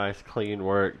Shop, nice clean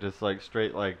work," just like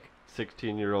straight like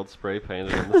 16-year-old spray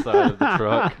painted on the side of the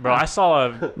truck. Bro, I saw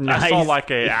Nice.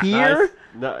 like a Here?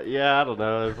 No, yeah, I don't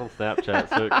know. It was on Snapchat,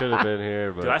 so it could have been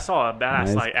here. But dude, I saw a badass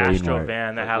Nice like clean Astro work.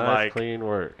 van that like, had nice like clean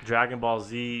work. Dragon Ball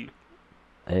Z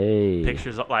Hey.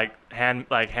 pictures of, like hand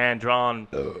drawn.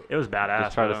 It was badass.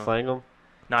 Just try bro. to slang them.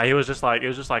 Nah, he was just like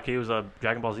he was a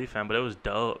Dragon Ball Z fan, but it was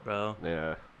dope, bro.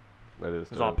 Yeah, that is.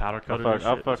 It was all dope. powder coated. I and shit.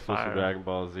 fucks It was with some fire. Dragon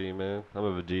Ball Z, man. I'm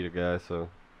a Vegeta guy, so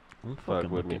Don't fuck fucking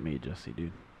with look at me. me, Jesse,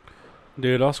 dude.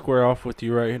 Dude, I'll square off with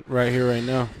you right here, right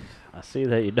now. I see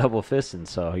that you're double fisting,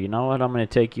 so you know what? I'm going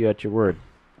to take you at your word.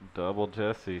 double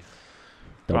Jesse.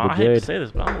 Bro, Double I hate to Jade. say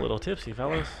this, but I'm a little tipsy,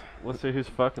 fellas. Let's see who's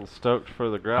fucking stoked for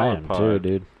the I Growler am pod. too,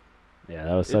 dude. Yeah,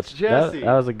 that was It's such Jesse.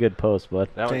 that was a good post, bud.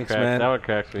 Thanks, man. That one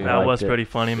cracks me I That up. was liked it. pretty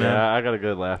funny, man. Yeah, I got a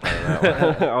good laugh out of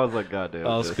that one. I was like, God damn.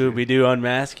 Oh, Jesse. Scooby Doo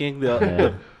unmasking.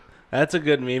 Yeah. That's a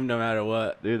good meme, no matter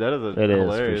what. Dude, that is It is, for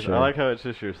hilarious. sure. I like how it's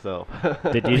just yourself.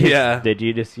 Did you just, Yeah. Did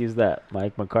you just use that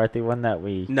Mike McCarthy one that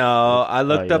we? No, I you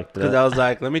looked up looked it because up? I was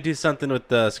like, let me do something with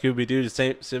the Scooby Doo, the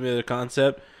same similar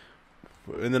concept.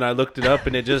 And then I looked it up,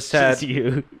 and it just had Just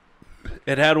you.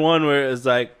 it had one where it was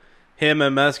like him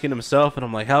unmasking himself, and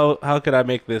I'm like, how could I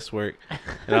make this work?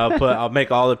 And I'll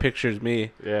make all the pictures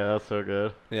me. Yeah, that's so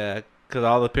good. Yeah, because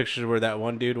all the pictures were that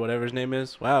one dude, whatever his name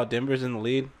is. Wow, Denver's in the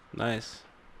lead. Nice.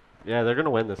 Yeah, they're gonna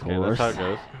win this game. That's how it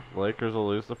course. goes. Lakers will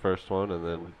lose the first one, and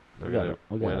then they're We gonna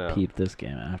gotta win out. peep this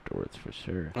game afterwards for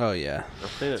sure. Oh yeah. I've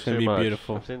seen it It's gonna too be much.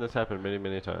 beautiful. I've seen this happen many,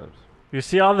 many times. You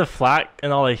see all the flack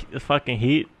and all the fucking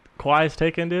heat Kawhi's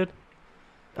taking, dude?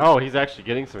 Oh, he's actually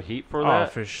getting some heat for Oh,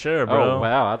 that. for sure, bro. Oh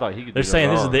wow, I thought he could. They're do no saying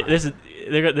wrong.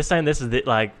 they're saying this is the,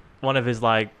 like one of his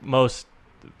like most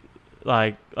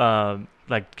like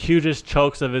hugest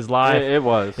chokes of his life. It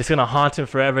was. It's gonna haunt him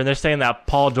forever. And they're saying that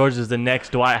Paul George is the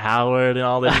next Dwight Howard and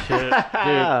all this shit.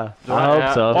 I Dwight hope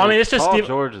Howard- so. Well, I mean, it's just Paul Steve-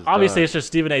 George is Obviously, done. it's just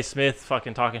Stephen A. Smith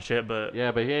fucking talking shit, but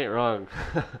Yeah, but he ain't wrong.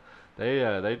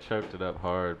 They choked it up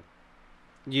hard.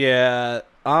 Yeah,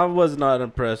 I was not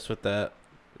impressed with that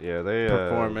Yeah, they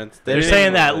performance. they're didn't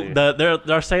saying really- that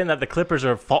they're saying that the Clippers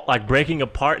are like breaking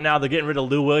apart now. They're getting rid of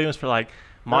Lou Williams for like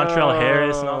Montrell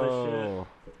Harris and all this shit.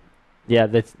 Yeah,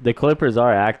 the Clippers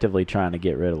are actively trying to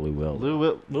get rid of Lou Will.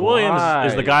 Lou Williams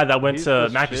is the guy that went He's to the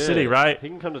Magic shit. City, right? He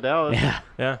can come to Dallas. Yeah,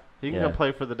 Yeah. He can Yeah. come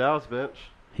play for the Dallas bench.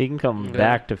 he can come Yeah.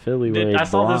 back to Philly where he I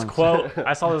saw this belongs. quote.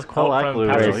 I saw this I quote like from Lou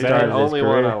Patrick Will. He's started the Bev. his only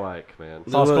one career. I like, man. I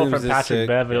saw this quote Williams from is Patrick sick.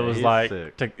 Bev. Yeah, It was he's like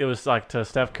sick. it was like to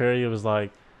Steph Curry. It was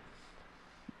like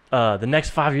the next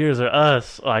 5 years are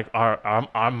us, like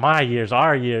our my years,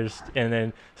 our years. And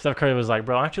then Steph Curry was like,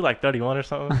 "Bro, aren't you like 31 or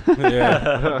something?"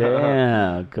 Yeah,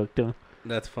 Damn, cooked him.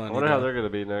 that's I funny. wonder how though. they're gonna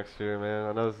be next year, man.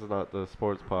 I know this is not the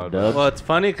sports pod. Dubs. But Well, it's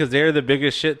funny because they're the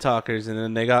biggest shit talkers, and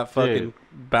then they got fucking Dude.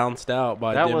 bounced out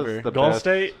by that Denver. was the Golden best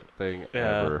State? thing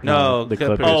Yeah. ever. No, the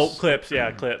Clippers. Clippers. Oh, Clips,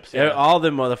 yeah, Clips. Yeah, Yeah. all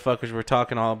them motherfuckers were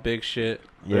talking all big shit.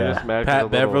 They're Yeah, just mad 'cause Pat a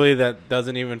little- Beverly that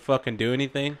doesn't even fucking do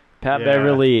anything. Pat Yeah.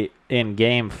 Beverly in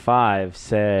Game 5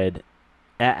 said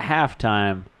at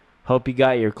halftime, "Hope you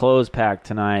got your clothes packed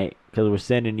tonight because we're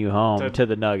sending you home to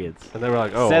the Nuggets." And they were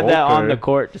like, "Oh, Said that on the okay.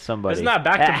 court to somebody. Isn't that at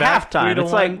back-to-back, halftime? 3-1?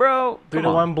 It's like, bro, Three come to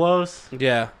on. one blows.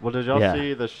 Yeah, Well, did y'all Yeah.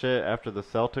 see the shit after the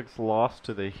Celtics lost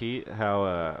to the Heat?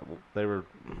 How they were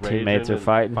Teammates raging are and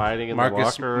fighting. fighting in Marcus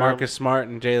the locker room. Marcus Smart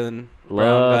and Jalen Brown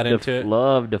Love got into it.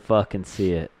 love to fucking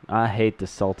see it. I hate the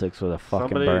Celtics with a fucking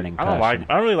Somebody- burning I don't passion.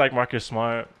 I don't really like Marcus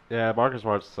Smart. Yeah, Marcus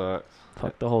Smart sucks.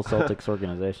 Fuck the whole Celtics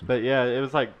organization. But yeah, it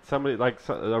was like somebody, like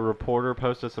a reporter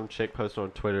posted, some chick posted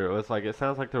on Twitter. It was like, it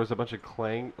sounds like there was a bunch of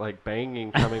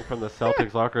banging coming from the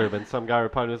Celtics locker room, and some guy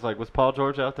replied, was like, "Was Paul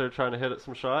George out there trying to hit at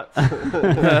some shots?"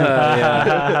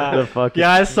 Yeah. The fucking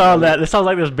Yeah, I saw that. It sounds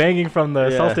like there's banging from the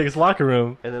Yeah. Celtics locker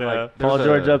room. And then Yeah. like Paul there's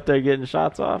George a- up there getting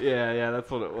shots off. Yeah, that's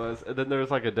what it was. And then there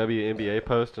was like a WNBA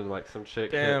post, and like some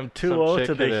chick. Damn, hit, 2-0 some chick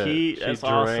to the hit a- Heat. She That's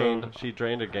drained. awesome. She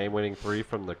drained a game-winning three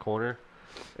from the corner.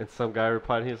 And some guy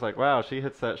replied, and he was like, "Wow, she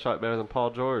hits that shot better than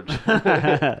Paul George."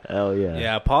 Hell yeah.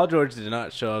 Yeah, Paul George did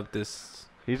not show up this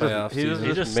He's playoff just, he's season.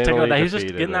 He's just mentally sticking with that. He's just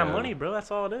defeated, getting that man. money, bro. That's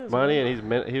all it is. Money,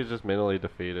 man. and he was just mentally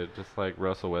defeated, just like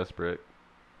Russell Westbrook.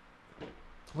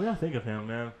 What do you think of him,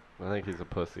 man? I think he's a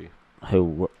pussy.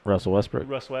 Who? Russell Westbrook?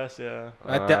 Russ West, yeah.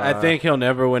 I think he'll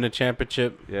never win a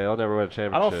championship. Yeah, he'll never win a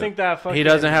championship. I don't think that fucking... He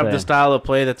doesn't have the Same. style of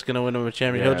play that's gonna win him a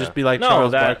championship. Yeah. He'll just be like No,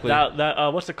 Charles that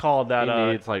Barkley. what's it called? That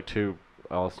he needs like 2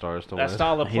 All-Stars to that win.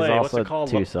 style of He's play. What's also it called?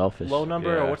 too selfish. Low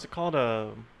number, Yeah. or what's it called?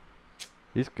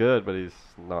 He's good, but he's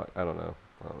not. I don't know.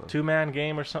 2-man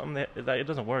game or something. That it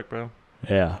doesn't work, bro.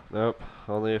 Yeah. Nope.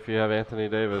 Only if you have Anthony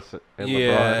Davis and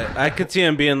Yeah, LeBron. I could see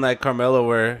him being like Carmelo,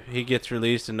 where he gets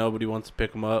released and nobody wants to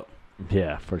pick him up.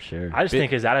 Yeah, for sure. I just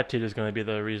think his attitude is going to be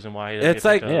the reason why he doesn't It's get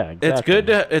like picked up. Yeah,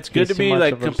 exactly. it's good He's to too be much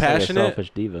like of a compassionate,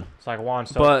 selfish diva. It's like Juan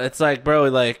Soto. but it's like, bro,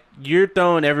 like you're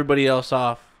throwing everybody else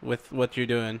off with what you're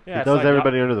doing. yeah, He it's throws like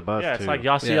everybody under the bus, Yeah, it's too. like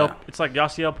Yasiel. Yeah. It's like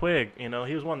Yasiel Puig. You know,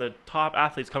 he was one of the top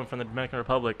athletes coming from the Dominican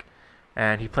Republic,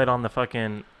 and he played on the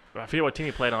fucking... I forget what team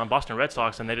he played on, Boston Red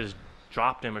Sox, and they just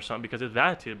dropped him or something because of his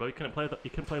attitude. But he couldn't play. He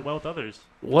couldn't play well with others.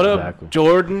 What Exactly. up,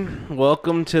 Jordan?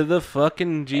 Welcome to the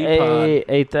fucking G Pod. Hey,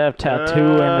 8th Ave Tattoo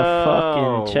in the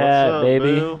fucking What's chat, up,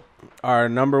 baby. boo? Our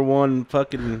number one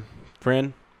fucking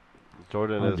friend.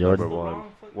 Jordan Oh, is Jordan. number 1.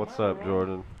 What's up,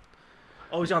 Jordan?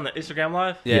 Oh, he's on the Instagram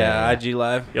live. Yeah, Yeah. IG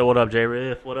Live. Yo, what up, J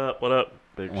Riff? What up? What up?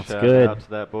 Big What's shout good? out to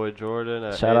that boy Jordan.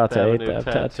 At Shout out 8th to 8th Avenue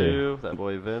Ave Tattoo. That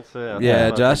boy Vincent. Yeah,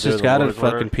 Fucking Josh doing just the got a Lord's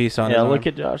fucking work. piece on Yeah, his look arm.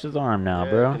 at Josh's arm now,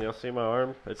 Yeah, bro. Can y'all see my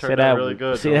arm? It See turned out really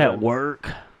good. See that Jordan. work?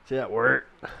 See that work?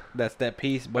 That's that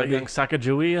piece, Young baby.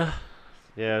 Sacagawea.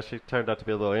 Yeah, she turned out to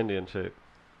be a little Indian chick.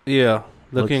 Yeah,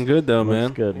 looking good though, Looks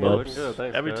man. good, Yeah, bubs. looking good.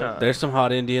 Thanks, Every guys. time. There's some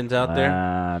hot Indians out there.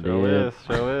 Ah, Show dude. is.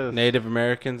 Show is. Native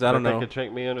Americans. I don't They know. could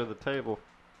drink me under the table.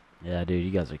 Yeah, dude,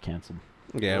 you guys are canceled.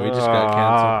 Yeah, we just got canceled.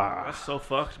 Ah. That's so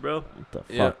fucked, bro. Get the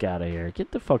Yeah. fuck out of here.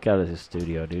 Get the fuck out of this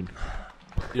studio, dude.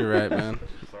 You're right, man.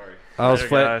 Sorry. Later,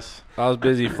 guys. I was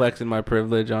busy flexing my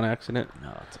privilege on accident.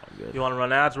 No, it's all good. You want to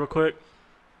run ads real quick?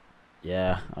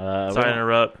 Yeah. Sorry to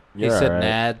interrupt. He you're said all right.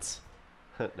 nads.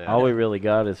 All we really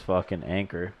got is fucking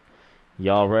Anchor. You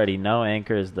already know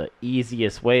Anchor is the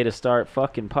easiest way to start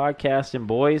fucking podcasting,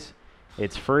 boys.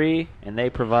 It's free, and they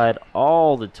provide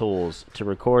all the tools to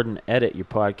record and edit your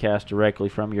podcast directly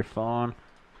from your phone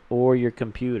or your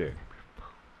computer.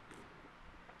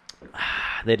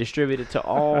 They distribute it to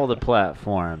all the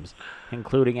platforms,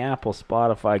 including Apple,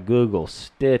 Spotify, Google,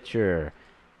 Stitcher,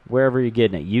 wherever you're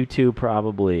getting it. YouTube,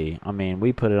 probably. I mean,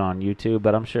 we put it on YouTube,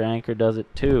 but I'm sure Anchor does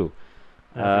it too.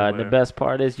 The Everywhere. best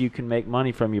part is you can make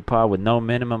money from your pod with no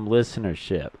minimum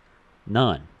listenership.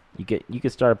 None. You can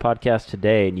start a podcast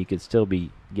today and you could still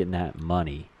be getting that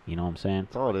money. You know what I'm saying?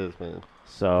 That's all it is, man.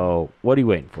 So what are you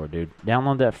waiting for, dude?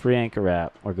 Download that free Anchor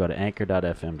app or go to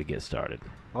anchor.fm to get started.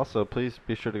 Also, please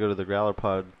be sure to go to the Growler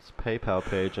Pod's PayPal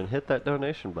page and hit that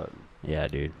donation button. Yeah,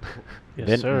 dude.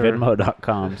 Yes, sir.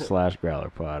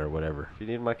 Venmo.com/growlerpod or whatever. If you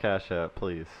need my cash app,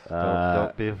 please. Uh,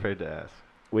 Don't be afraid to ask.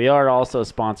 We are also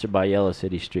sponsored by Yellow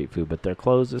City Street Food, but they're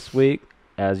closed this week.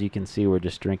 As you can see, we're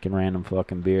just drinking random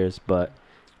fucking beers, but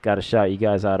got to shout you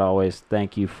guys out always.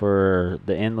 Thank you for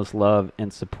the endless love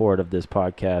and support of this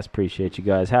podcast. Appreciate you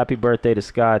guys. Happy birthday to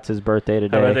Scott. It's his birthday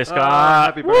today. Happy birthday, Scott.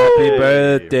 Happy birthday. Happy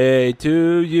birthday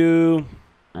to you.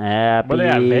 Happy Were they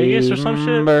at Vegas or some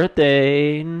shit?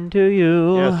 birthday to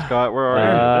you. Yeah, Scott, where are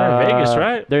They're in Vegas,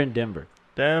 right? They're in Denver.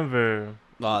 Denver.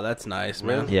 Oh, that's nice, you?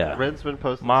 man. Yeah. Ren's been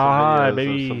posting My some videos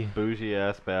baby. of some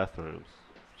bougie-ass bathrooms.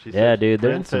 She Yeah, said, dude,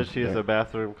 they're Ren in some- says she's they're- a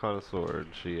bathroom connoisseur.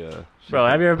 She Bro,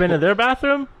 have you ever been to their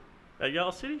bathroom at Yellow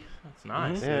City? That's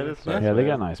nice. Yeah, it dude. is nice. Yeah, they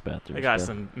got man. nice bathrooms. They got bro.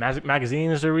 some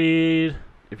magazines to read.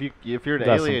 If you're an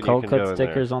Got alien, some cold you can go cut in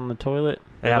stickers on the toilet.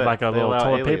 They have They- like a they little allow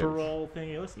toilet paper aliens. roll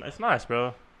thingy. Listen, it's nice,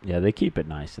 bro. Yeah, they keep it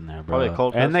nice in there, bro. Probably a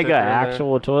cold cut and they sticker got in there.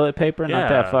 actual toilet paper, not Yeah.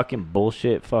 that fucking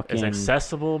bullshit fucking. It's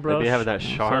accessible, there. bro. Maybe having that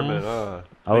You know what I'm Charmin. saying?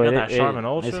 They got that Charmin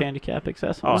Ultra? It's handicap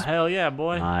accessible. Oh, hell yeah,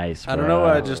 boy. Nice. I don't know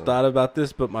why I bro. just thought about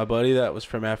this, but my buddy that was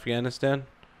from Afghanistan,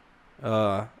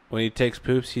 when he takes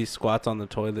poops, he squats on the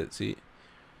toilet seat.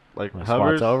 like Like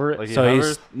hovers squats over it? Like he So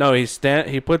hovers?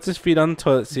 he puts his feet on the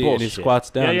toilet seat and he Bullshit. squats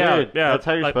down. Yeah, yeah, Dude, yeah. that's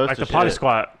how you're like, supposed like to the potty shit.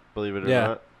 squat. Believe it or Yeah.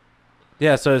 not.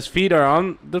 Yeah, so his feet are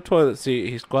on the toilet seat.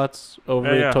 He squats over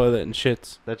Yeah, the yeah. toilet and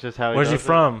shits. That's just how. Where's he does it.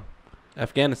 from?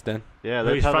 Afghanistan. Yeah, Oh,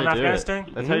 that's he's how from they do Afghanistan?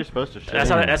 it. That's how you're supposed to shit. That's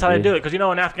Damn, how they dude. do it. Because you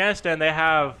know in Afghanistan they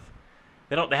have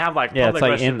like Yeah, it's public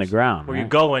like in the restrooms ground. where you right?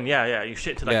 go and you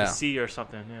shit to like Yeah. the sea or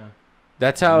something. Yeah,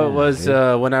 That's how it Yeah, was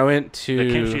dude. when I went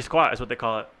the kimchi to squat is what they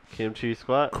call it. Kimchi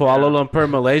squat. Kuala Lumpur,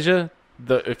 Malaysia.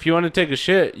 If you want to take a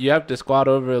shit, you have to squat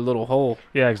over a little hole.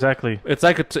 Yeah, exactly. It's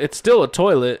like it's still a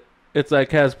toilet. It's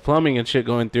like has plumbing and shit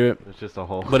going through it, It's just a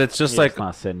hole. but it's just Yeah, like it's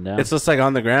not sitting down. it's just like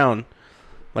on the ground.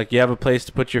 Like you have a place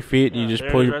to put your feet, and you just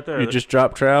there pull it is your, right there. you just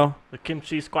drop trowel. The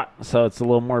kimchi squat. So it's a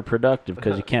little more productive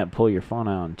because you can't pull your phone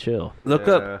out and chill. Look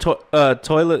Yeah. up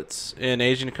toilets in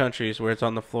Asian countries where it's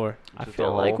on the floor. I Just feel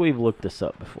a like hole. we've looked this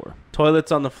up before.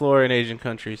 Toilets on the floor in Asian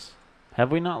countries.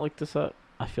 Have we not looked this up?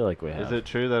 I feel like we have. Is it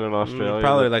true that in Australia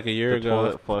Probably the, like a year the ago.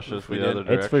 toilet flushes if we the did. other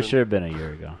direction? It's for sure been a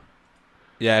year ago.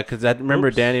 Yeah, because I remember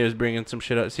Oops. Danny was bringing some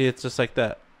shit up. See, it's just like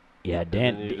that. Yeah,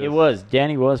 then you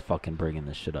Danny was fucking bringing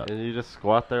this shit up. And you just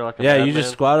squat there like a Yeah, you madman?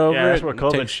 just squat over Yeah, it. that's where and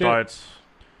take COVID shit. starts.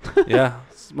 Yeah,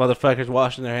 motherfuckers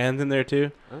washing their hands in there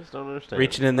too, I just don't understand.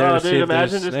 reaching in there Oh, to see dude, if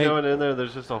there's imagine a just snake. going in there.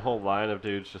 There's just a whole line of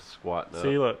dudes just squatting up.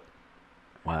 See, look,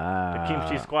 Wow. the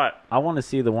kimchi squat. I want to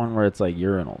see the one where it's like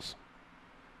urinals.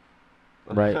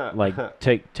 Right? Like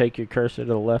take your cursor to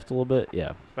the left a little bit.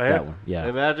 Yeah. Right That here? one. Yeah.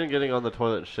 Imagine getting on the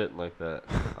toilet and shitting like that.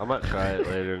 I might try it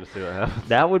later and see what happens.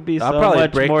 That would be I'll so probably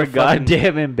much break more the fucking-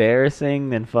 goddamn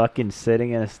embarrassing than fucking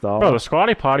sitting in a stall. Bro, the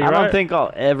squatty potty, I right? don't think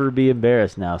I'll ever be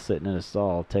embarrassed now sitting in a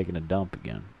stall taking a dump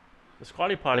again. The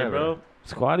squatty potty, Yeah, bro.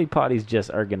 Squatty potty's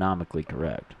just ergonomically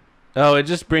correct. Oh, it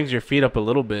just brings your feet up a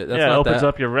little bit. That's Yeah, it not opens that.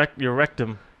 up your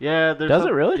rectum. Yeah, there's Does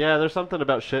it really? Yeah, there's something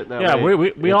about shitting that Yeah, way.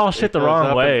 we all shit the goes wrong up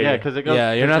and- way. Yeah, because it goes.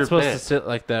 Yeah, you're 'cause not supposed bent. to sit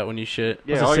like that when you shit.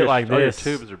 Yeah, supposed to all sit your, like all your this.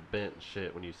 tubes are bent and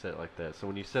shit when you sit like that. So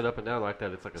when you sit up and down like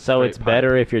that, it's like a So straight it's pipe.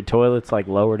 better if your toilet's like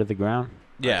lower to the ground?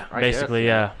 Yeah, I guess, Basically,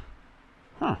 yeah.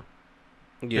 Huh.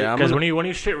 yeah. Because when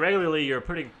you shit regularly, you're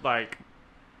putting like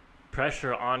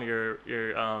pressure on your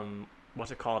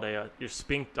what's it called, your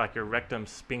like your rectum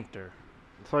sphincter,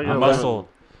 That's why a you're muscle.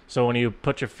 So when you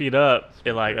put your feet up,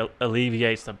 it like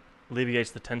alleviates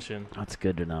the tension. That's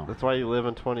good to know. That's why you live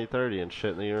in 2030 and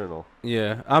shit in the urinal.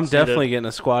 Yeah, I'm See, definitely getting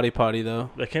a squatty potty though.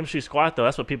 The kimchi squat though,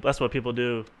 that's what people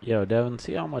do. Yo, Devin,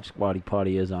 see how much Squatty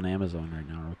Potty is on Amazon right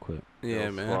now real quick. Yeah,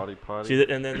 Little man. Squatty potty. See,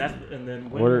 and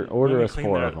then Order women us clean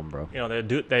 4 their- of them, bro. You know,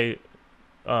 they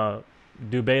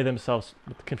do bathe themselves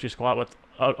with the kimchi squat with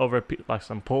over like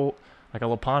some pool, like a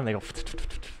little pond. They go.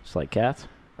 Just like cats?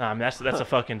 Nah, I mean that's a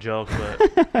fucking joke,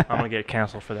 but I'm gonna get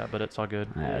canceled for that. But it's all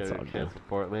good. Nah, Yeah, that's you're all good. canceled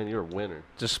for it, man. You're a winner.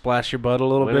 Just splash your butt a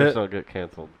little Winners bit. don't get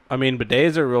canceled. I mean,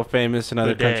 bidets are real famous in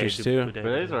other Bidet, countries dude, too. bidet,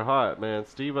 Bidets bidet. are hot, man.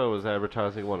 Steve-O was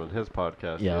advertising one on his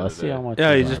podcast. the Yeah, other let's see day. how much. Yeah,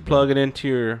 they you are, just bro. plug it into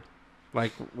your,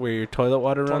 like where your toilet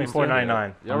water runs. to.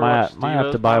 $24.99. You I ever watch might have to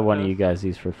Steve-O's buy one of podcast? you guys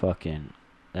these for fucking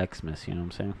Xmas, you know what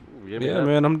I'm saying? Give me Yeah, that.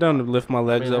 man, I'm down to lift my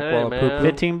legs mean, up hey, while I man.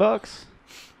 poop. $15?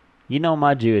 You know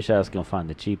my Jewish ass gonna find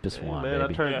the cheapest Hey, one, man, I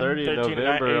baby. turned Yeah, 30 in 13 November.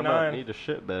 I might 89. need to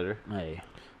shit better. Hey,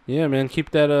 Yeah, man, keep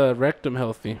that rectum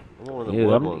healthy. I'm one of the dude,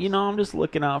 Woodlands. I'm just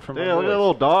looking out for my Yeah, look at that boys.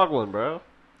 little dog one, bro.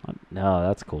 No,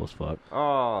 that's cool as fuck.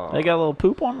 Oh. They got a little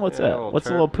poop on? What's Yeah, that? What's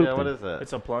the little poop Yeah, what thing? is that?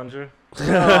 It's a plunger. Oh,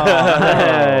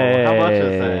 how much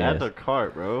is that? Hey. At the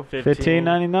cart, bro.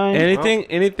 $15.99?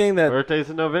 Anything that Birthday's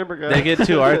in November, guys. they get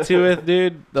too artsy with,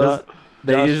 dude, those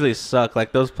they Josh- usually suck.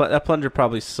 Like that plunger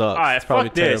probably sucks. All right, it's probably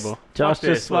fuck this. terrible. Josh, Fuck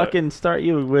this, just look. fucking start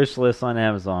you a wish list on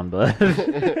Amazon, bud.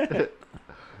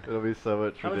 It'll be so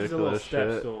much How much is a little ridiculous step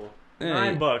shit. stool?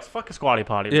 Yeah. $9. Fuck a squatty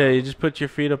potty. Yeah, you just put your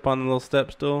feet up on the little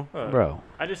step stool. Bro,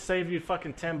 I just saved you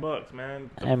fucking $10,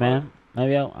 man. The hey, man.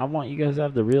 Maybe I want you guys to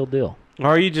have the real deal.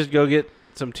 Or you just go get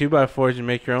some 2x4s and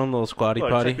make your own little squatty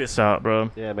Look, potty. check this out, bro.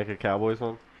 Yeah, make a Cowboys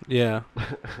one. Yeah.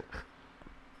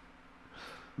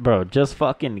 Bro, just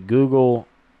fucking Google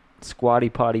Squatty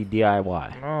Potty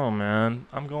DIY. Oh man,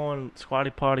 I'm going squatty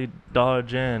potty Dollar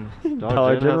Gen. Dollar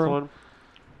Dollar General has General? one.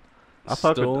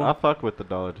 Stool. I fuck with the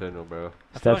Dollar General, bro.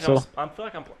 Step stool? I feel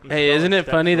like I'm Hey, isn't spelling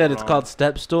it funny step that stool it's wrong. called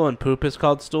step stool and poop is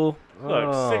called stool? Look,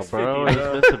 oh, $6.50, bro, bro.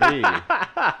 it's meant to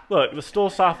be. Look, the stool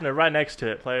softener right next to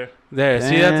it, player. There,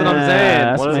 see, that's what I'm Yeah, saying.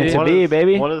 that's What is- meant to what be, is-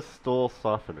 baby. What is stool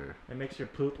softener? It makes your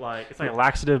poop like it's like a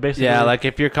laxative, basically. Yeah, like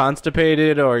if you're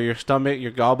constipated or your stomach,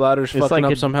 your gallbladder's It's fucking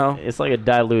like up somehow. It's like a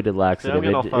diluted laxative.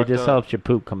 getting all It fucked just up. helps your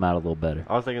poop come out a little better.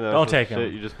 I was thinking that Don't was the take 'em.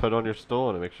 shit you just put on your stool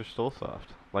and it makes your stool soft.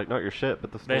 Like not your shit,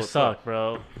 but the stool. they itself. suck,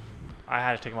 bro. I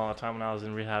had to take them all the time when I was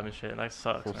in rehab and shit. That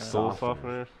sucks, Some man. stool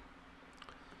softeners.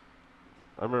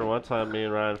 I remember one time me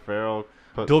and Ryan Farrell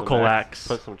put Dulcolax.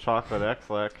 put some chocolate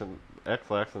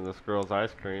X-Lax in this girl's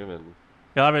ice cream, and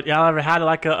Y'all ever had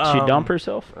like a She dump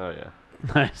herself? oh yeah,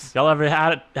 Nice. Y'all ever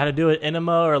had to do an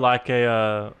enema or like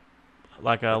a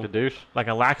like a douche. like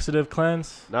a laxative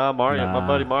cleanse? Nah, Mario, my Nah.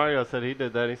 buddy Mario said he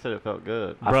did that. He said it felt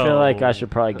good. I feel like I Bro.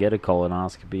 should probably get a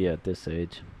colonoscopy at this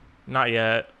age. Not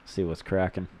yet. See what's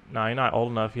cracking. No, you're not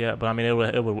old enough yet. But I mean, it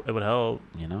would help.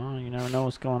 You know, you never know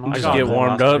what's going on. I Just got get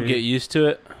warmed up, colonoscopy. get used to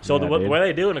it. So Yeah, what dude.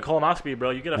 they do in a colonoscopy, bro?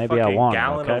 You get a Maybe I fucking want it,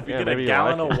 gallon okay? of you Yeah, get maybe a you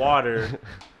gallon like of it. water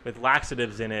with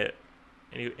laxatives in it,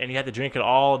 and you have to drink it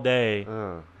all day,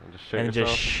 And just shit and yourself.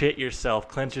 just shit yourself,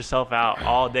 cleanse yourself out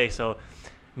all day. So,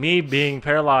 me being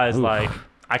paralyzed, Oof. like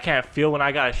I can't feel when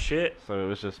I got shit. So it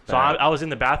was just So bad. I was in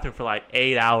the bathroom for like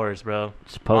 8 hours, bro.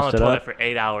 Just I was post on it the toilet up. for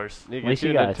 8 hours. At least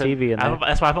you got a TV in there.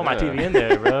 That's why I put my TV in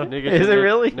there, bro. Is it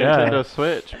really? Nintendo Yeah.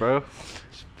 Switch, bro.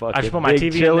 I just put my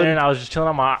TV in there and I was just chilling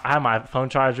on my. I had my phone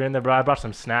charger in there, bro. I brought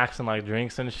some snacks and like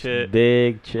drinks and shit.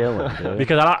 Big chilling, dude.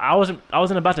 Because I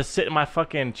wasn't about to sit in my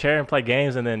fucking chair and play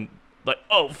games and then like,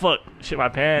 oh fuck, shit my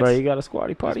pants. Bro, you got a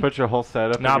squatty Just potty? put your whole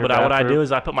setup. Nah, in your but what I bathroom. do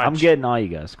is I put my. I'm getting all you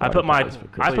guys. I put my. squatty potties for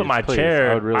I Christmas. put my Please, chair.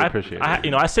 I would really appreciate it.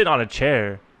 You know, I sit on a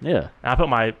chair. Yeah. And I put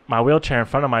my wheelchair in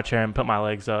front of my chair and put my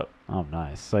legs up. Oh,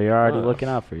 nice. So you're already looking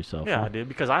out for yourself. Yeah, huh? dude.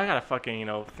 Because I gotta fucking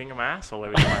finger my asshole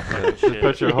every time I fucking Just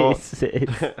put shit. your whole.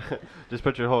 Jesus. Just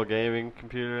put your whole gaming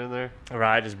computer in there.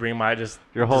 Right. Just bring my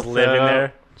Your whole live in setup.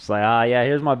 there. It's like, yeah,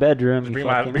 here's my bedroom. Just you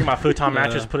bring my futon Yeah.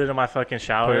 mattress. Put it in my fucking Put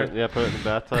shower. it, put it in the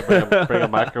bathtub. Bring a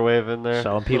microwave in there.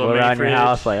 Showing people Little around your mini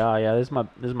house, fridge. like,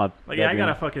 this is my Like, yeah, I bedroom. got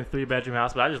a fucking 3-bedroom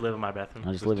house, but I just live in my bathroom.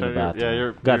 I just Just live in the turn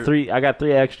your- bathroom. yeah, you're- I got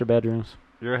three extra bedrooms.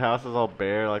 Your house is all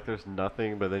bare, like there's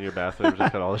nothing, but then your bathroom's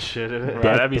just got all the shit in it. Right,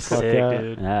 Deck that'd be the fuck sick, out.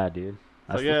 dude. Yeah, dude.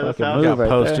 That's yeah, the that's fucking how- move Got right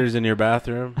posters in your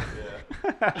bathroom.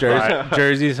 Yeah.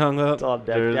 Jerseys hung there. up. It's all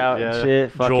decked Dude, out yeah. and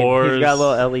shit. Fucking, he's Drawers. got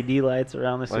little LED lights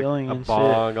around the Like ceiling a and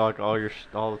bong, like all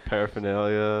the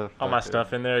paraphernalia. All my fucking-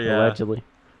 stuff in there, shit. yeah. Allegedly.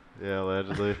 Yeah,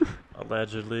 allegedly.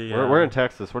 Allegedly, yeah. We're in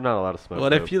Texas. We're not allowed to smoke. What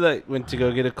dope. if you like went to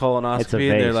go get a It's a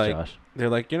colonoscopy and vase, they're like Josh.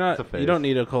 you're not It's a you don't phase.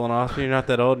 need a colonoscopy, you're not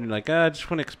that old, and you're like, I just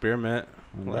want to experiment.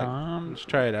 Like, Um, just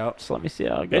try it out. just let me see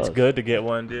how it goes. It's good to get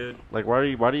one, dude. Like, why do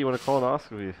you want a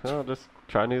colonoscopy? Oh, just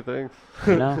try new things.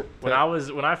 You know? When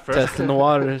I first Testing the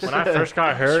waters. when I first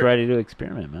got Just hurt, ready to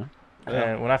experiment, man.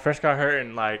 and when I first got hurt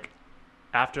and like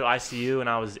after ICU and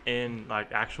I was in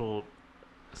like actual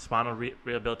spinal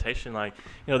rehabilitation, like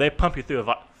they pump you through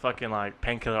fucking like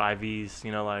painkiller IVs,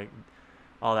 like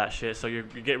all that shit. So you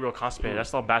get real constipated.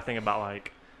 That's the bad thing about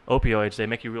like opioids. They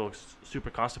make you real super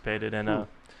constipated, and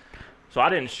so I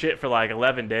didn't shit for like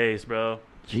 11 days, bro.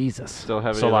 Jesus. Still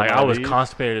have So like I was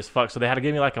constipated as fuck. So they had to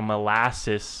give me like a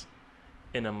molasses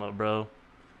enema, bro.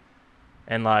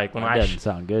 And like when That doesn't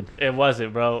sound good. it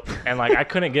wasn't, bro. And like I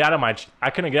couldn't get out of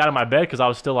my bed because I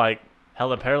was still like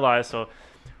hella paralyzed. So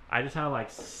I just had to like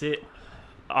sit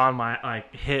on my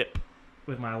like hip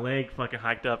with my leg fucking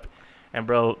hiked up, and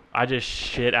bro, I just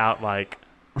shit out like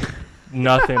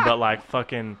nothing but like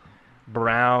fucking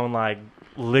brown like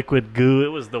liquid goo. It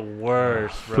was the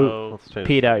worst, bro.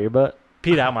 Peed out your butt.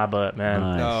 Peed out my butt, man.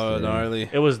 Nice, Oh, dude. gnarly.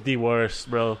 It was the worst,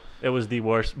 bro. It was the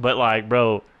worst. But like,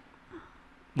 bro,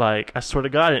 like I swear to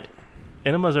God,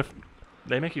 enemas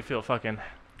they make you feel fucking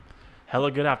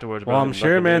hella good afterwards, bro. Well, I'm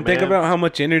sure, Nothing man. new, Think man. about how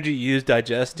much energy you use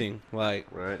digesting. Like,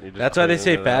 Right. You just that's why they clean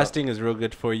say it out. fasting is real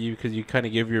good for you because you kind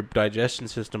of give your digestion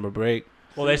system a break.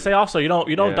 Well, they say also you don't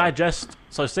Yeah. digest.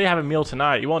 So say you have a meal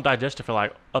tonight, you won't digest it for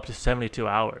like up to 72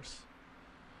 hours.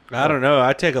 I don't know.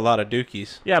 I take a lot of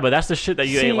dookies. Yeah, but that's the shit that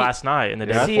you See- ate last night and the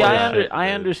day Yeah, See, before I, that. I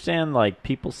dude. understand, like,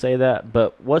 people say that,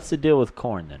 but what's the deal with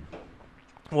corn, then?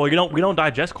 Well, we don't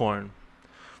digest corn.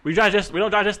 We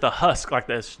don't digest the husk, like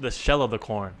the shell of the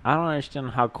corn. I don't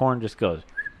understand how corn just goes.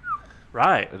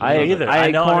 Right. I Me either. I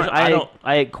ate know. corn. I don't.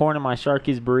 I ate corn in my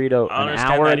Sharky's burrito I don't an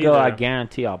understand hour that ago. I either.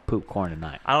 guarantee I'll poop corn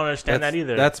tonight. I don't understand that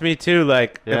either. That's me too.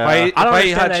 Like, Yeah. if I don't I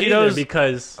eat hot understand that either Cheetos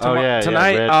because Oh, yeah,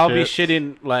 tonight, red I'll be chips.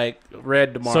 shitting like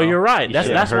red tomorrow. So you're right. You That's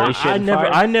shit that's hurt. why You shit I in never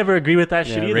fire? I never agree with that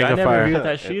shit Yeah, either. ring I of never fire. agree with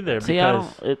that shit either. See, I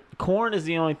Because don't. Corn is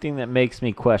the only thing that makes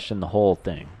me question the whole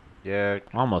thing. Yeah.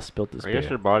 I almost spilt this I guess beer.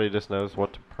 your body just knows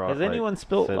what to process. Has anyone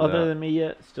spilt send other out. than me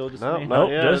yet? Still just No, me? not Nope,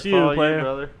 yet. just It's you, all player.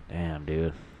 brother. Damn,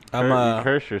 dude. I'm You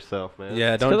curse yourself, man.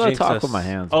 yeah. It's Don't 'cause I jinx talk us. with my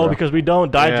hands. oh, bro. because we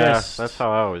don't digest. Yeah, that's how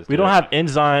I always. we do don't it. have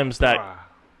enzymes that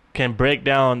can break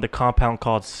down the compound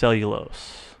called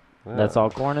cellulose. Yeah. That's all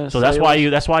corn is. So that's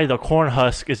why the corn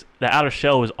husk is the outer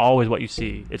shell is always what you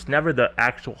see. It's never the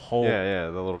actual whole Yeah,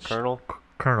 the little kernel.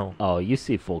 kernel. Oh, you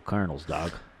see full kernels,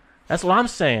 dog. That's what I'm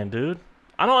saying, dude.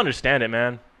 I don't understand it,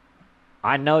 man.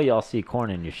 I know y'all see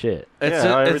corn in your shit. It's,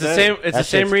 Yeah, every it's the day. same. It's That the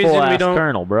same shit's reason we full-ass don't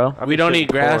kernel, bro. I've we been don't shitting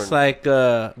eat grass corn. like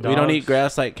we don't eat Dogs.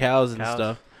 grass like cows and Cows.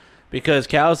 stuff because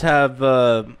cows have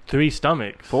 3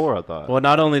 stomachs. 4, I thought. well,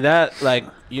 not only that, like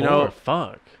you know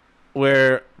fuck.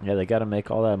 where Yeah, they got to make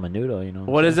all that menudo, you know.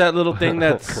 what is that little thing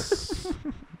that's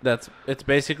it's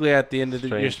basically at the end of your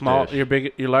Strange small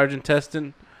dish. your large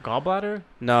intestine. Gallbladder?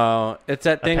 No, it's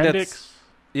that thing that's Appendix?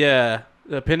 yeah.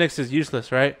 The appendix is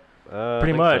useless, right? I Pretty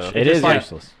think much. so. It It just is like-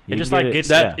 useless. It You just can like get gets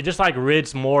yeah. it just like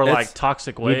rids more It's- like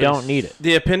toxic waste. You don't need it.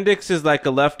 The appendix is like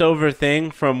a leftover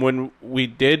thing from when we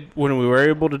were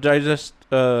able to digest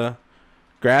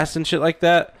grass and shit like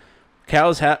that.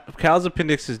 Cows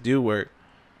appendixes do work,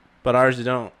 but ours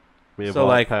don't. We so, evolved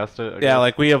like, past it. I Yeah, guess.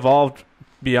 like we evolved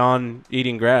beyond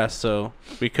eating grass. So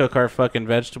we cook our fucking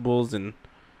vegetables and,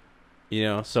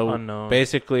 so Unknown.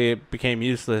 basically it became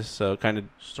useless. So it kind of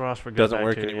Straws for good doesn't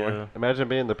work bacteria. anymore. Imagine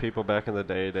being the people back in the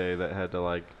day that had to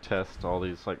like test all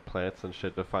these like plants and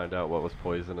shit to find out what was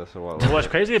poisonous and what What's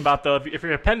wasn't. crazy about though, if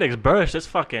your appendix bursts, it's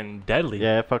fucking deadly.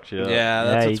 Yeah, it fucks you up. Yeah,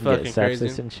 that's you what's can get fucking sepsis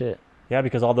crazy. and shit. Yeah,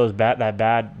 because all those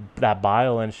that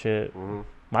bile and shit. Mm-hmm.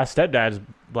 My stepdad's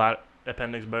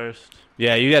appendix burst.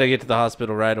 Yeah, you got to get to the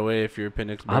hospital right away if your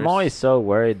appendix bursts. I'm always so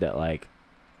worried that like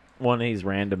one of these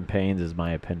random pains is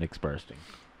my appendix bursting,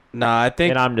 Nah, I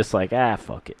think and I'm just like,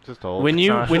 fuck it. Just old. when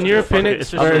Nah, it's your just fucking- appendix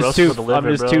it's just I'm a just roast too, for the liver,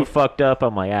 I'm just bro. too fucked up.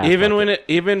 I'm like,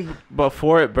 even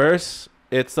before it bursts,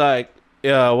 it's like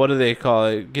what do they call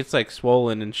it? It gets like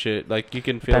swollen and shit. Like you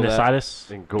can feel Appendicitis.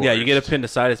 Engorged. that. Yeah, you get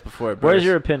appendicitis before it bursts. Where's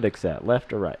your appendix at?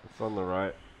 Left or right? It's on the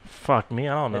right. Fuck me,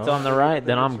 I don't know. It's on the right.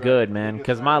 Then I'm It's good, right. man. It's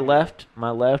Because right my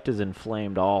left is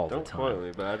inflamed all the Don't time. quote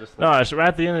me, but I just. No, it's right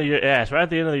at the end of your. Yeah, it's right at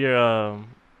the end of your.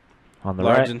 On the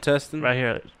large right, intestine? Right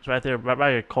here. It's right there, right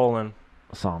by your colon.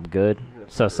 so I'm good.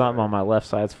 So something on my left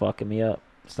side's fucking me up.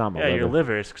 It's not my Yeah, liver. your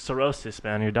liver. It's cirrhosis,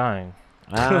 man. You're dying.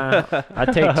 I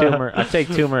take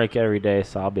turmeric every day,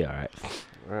 so I'll be all right.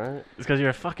 Right. It's because you're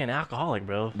a fucking alcoholic,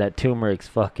 bro. That turmeric's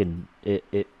fucking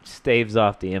it staves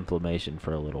off the inflammation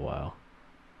for a little while.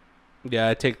 Yeah,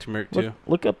 I take turmeric too.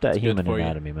 Look up that It's good human for you.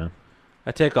 anatomy, man.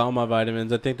 I take all my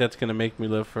vitamins. I think that's gonna make me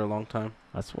live for a long time.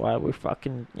 That's why we're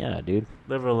fucking dude.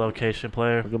 Liver location,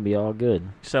 player. We're gonna be all good. You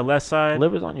said left side.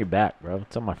 Liver's on your back, bro.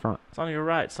 It's on my front, It's on your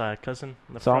right side, cousin.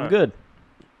 In the so I'm front. good.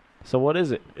 So what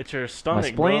is it? It's your stomach,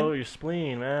 spleen? bro. Your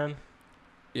spleen, man.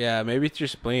 Yeah, maybe it's your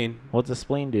spleen. What's the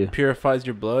spleen do? Purifies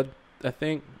your blood, I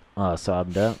think. So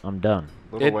I'm done. I'm done.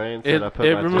 Little Wayne said I It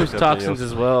put my removes dick up toxins the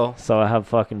as well. So I have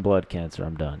fucking blood cancer.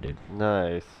 I'm done, dude.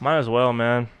 Nice. Might as well,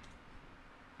 man.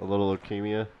 A little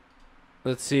leukemia.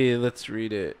 Let's see. Let's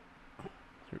read it.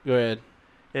 Go ahead.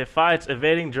 It fights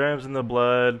evading germs in the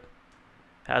blood.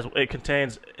 It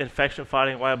contains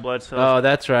infection-fighting white blood cells. Oh,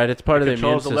 that's right. It's part It of the immune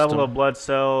controls the system. level of blood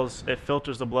cells. It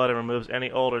filters the blood and removes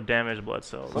any old or damaged blood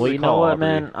cells. Well, Somebody you know call what, Aubrey.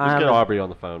 man? Let's I get haven't- Aubrey on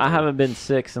the phone. I bro. haven't been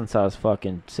sick since I was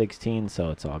fucking 16, so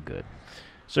it's all good.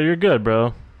 So you're good,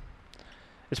 bro.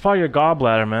 It's probably your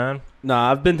gallbladder, man.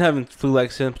 Nah, I've been having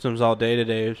flu-like symptoms all day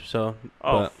today, so.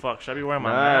 Oh, but- fuck. Should I be wearing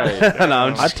my Nice. mask? No,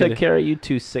 I'm I just took kidding. care of you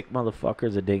two sick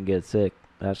motherfuckers that didn't get sick.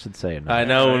 That should say enough. I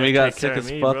know Yeah, when we you got take sick care as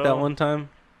of me, fuck bro. that one time.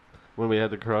 When we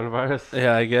had the coronavirus.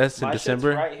 Yeah, I guess in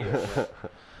December.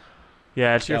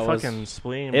 Yeah, it's your That was- fucking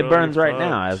spleen, It bro. burns You're right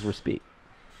now fucked. as we speak.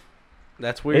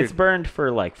 That's weird. It's burned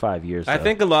for like 5 years. I though.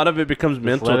 think a lot of it becomes Just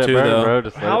mental let it too, burn, though. bro.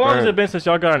 Just let How it long has burn. it been since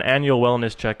y'all got an annual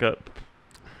wellness checkup?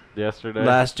 Yesterday.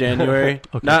 Last January.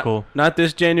 Okay, cool. Not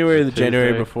this January, the January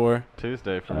Tuesday. before.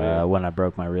 Tuesday for me. when I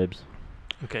broke my ribs.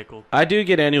 Okay, cool. I do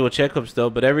get annual checkups though,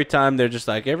 but every time they're just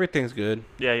like everything's good.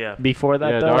 Yeah, yeah. Before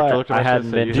that, Yeah, though, doctor looked at I my shit hadn't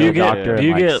and been said to you a have diarrhea. doctor Do in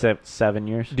you like get- 7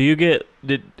 years. Do you get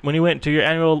when you went to your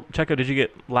annual checkup? Did you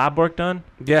get lab work done?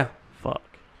 Yeah. Fuck.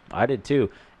 I did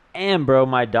too. And bro,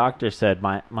 my doctor said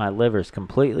my liver's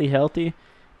completely healthy.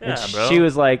 Yeah, And bro. she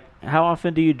was like, "How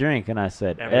often do you drink?" And I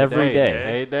said, "Every day."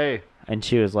 Every day. And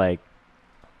she was like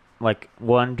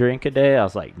one drink a day. I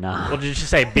was like, "Nah." Well, did she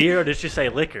say beer or did she say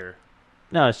liquor?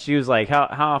 No, she was like, "How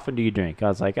often do you drink?" I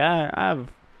was like, I have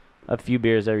a few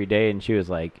beers every day." And she was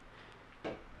like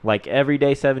every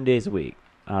day, 7 days a week.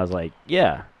 I was like,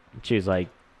 "Yeah." And she was like,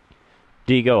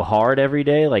 "Do you go hard every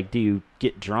day? Like, do you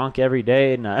get drunk every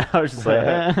day?" And I was just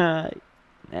like,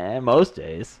 most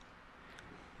days.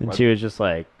 And What? she was just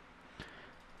like,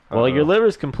 "Well, your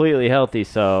liver's completely healthy,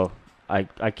 so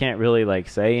I can't really like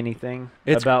say anything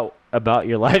It's- about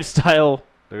your lifestyle."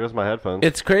 There goes my headphones.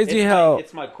 It's crazy how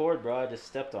it's my cord, bro. I just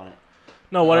stepped on it.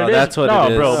 No, what Oh, it is? that's what no,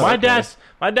 it is. bro. Oh, My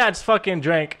okay. dad's fucking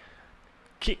drank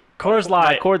Coors My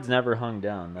Light. cord's never hung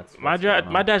down. That's My what's going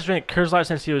dad, my on. dad's drank Coors Light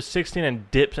since he was 16 and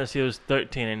dipped since he was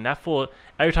 13. And that fool,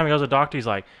 every time he goes to the doctor, he's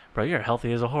like, "Bro, you're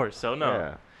healthy as a horse." So no,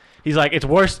 Yeah. he's like, it's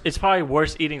worse. It's probably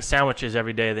worse eating sandwiches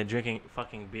every day than drinking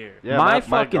fucking beer. Yeah, My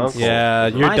fucking- uncle- Yeah,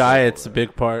 your My- diet's a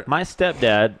big part. My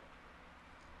stepdad,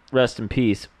 rest in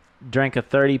peace, drank a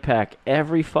 30-pack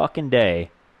every fucking day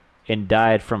and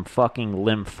died from fucking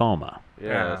lymphoma. Yeah,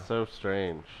 Yeah. it's so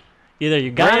strange. Either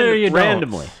you got it or you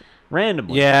don't.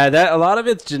 Randomly. Yeah, that a lot of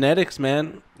it's genetics,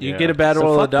 man. You Yeah. get a bad So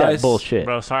roll fuck of dice. that bullshit.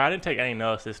 Bro, sorry, I didn't take any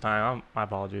notes this time. My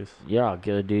apologies. You're all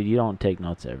good, dude. You don't take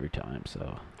notes every time,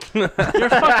 so. You're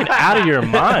fucking out of your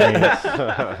mind.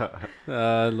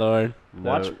 Lord.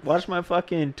 No. Watch my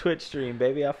fucking Twitch stream,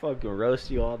 baby. I fucking roast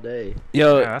you all day.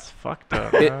 Yo, Yeah, that's fucked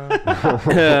up.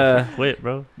 Man. Quit,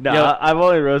 bro. No, Yo. I've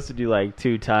only roasted you like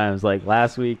 2 times. Like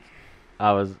last week,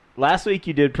 I was last week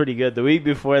you did pretty good. The week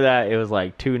before that, it was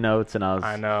like 2 notes, and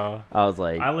I know. I was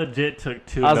like, I legit took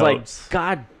 2 I was notes. like,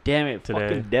 God damn it, today.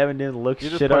 fucking Devin didn't look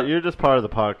You're shit up. You're just part of the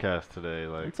podcast today.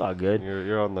 Like It's all good.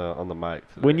 You're on the mic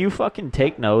today. When you fucking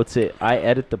take notes, I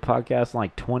edit the podcast in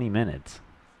like 20 minutes.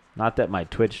 Not that my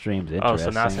Twitch stream's interesting.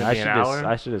 Oh, so now it's gonna be an hour?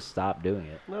 I should have stopped doing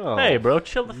it. No. Hey, bro,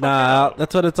 chill the fuck Nah, out.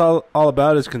 that's what it's all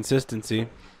about is consistency.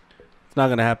 It's not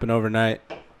gonna happen overnight.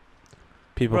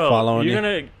 People Bro, following you're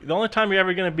you. gonna. The only time you're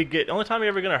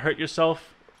ever gonna hurt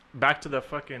yourself back to the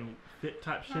fucking fit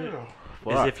type shit is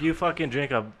Fuck. if you fucking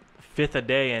drink a 5th a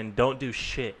day and don't do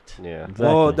shit. Yeah. Exactly.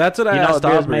 Well, that's what I you know asked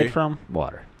what beer's Aubrey. made from?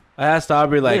 Water. I asked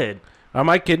Aubrey, like, Good. are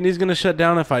my kidneys gonna shut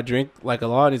down if I drink like a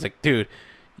lot? And he's like, dude,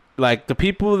 like the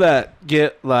people that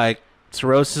get like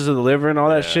cirrhosis of the liver and all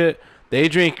that Yeah. shit, they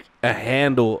drink a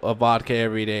handle of vodka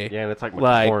every day. Yeah, and it's like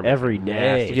Like, McCormick. every day.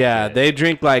 Nasty Yeah, shit. they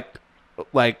drink like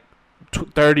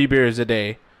 30 beers a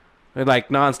day, and, like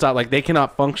nonstop. Like they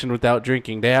cannot function without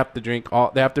drinking. They have to drink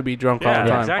all. They have to be drunk all Yeah, the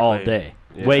time. exactly. All day.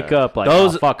 Yeah. Wake up like,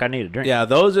 Those- oh, fuck, I need a drink. Yeah,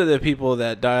 those are the people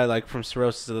that die like from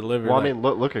cirrhosis of the liver. Well, I like- mean,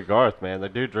 look at Garth, man. The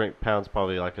dude drink pounds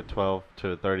probably like a 12 to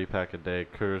a 30 pack a day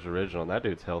Coors Original, and that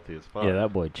dude's healthy as fuck. Yeah,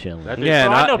 that boy chilling. That dude's- Yeah,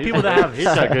 Bro, and I know he's people that got- have he's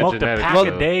got good smoked a genetics, pack though.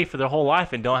 a day for their whole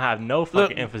life and don't have no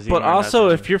fucking Look, emphysema. but or also,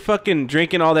 nothing. if you're fucking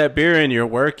drinking all that beer and you're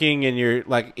working and you're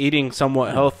like eating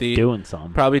somewhat healthy, Doing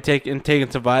something. probably taking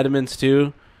some vitamins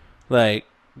too, like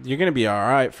you're gonna be all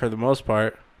right for the most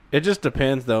part. It just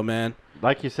depends, though, man.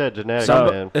 Like you said, genetics, Some,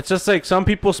 man. it's just like some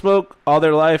people smoke all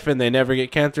their life and they never get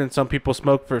cancer, and some people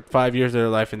smoke for 5 years of their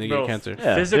life and they Bro, get cancer.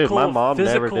 Yeah. physical, Dude, my mom never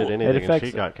physical, did anything, and affects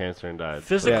she it. got cancer and died.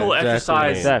 Physical Yeah, exactly.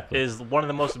 exercise Exactly. is one of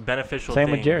the most beneficial Same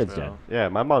things. with Jared's bro. dad. Yeah,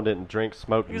 my mom didn't drink,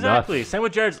 smoke, Exactly. nothing. Same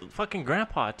with Jared's fucking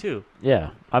grandpa too. Yeah.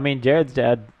 I mean, Jared's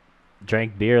dad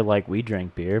drank beer like we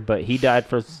drank beer, but he died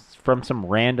from some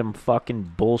random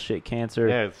fucking bullshit cancer.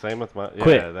 Yeah, same with my. Yeah,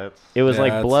 Quit. that's. It was Yeah,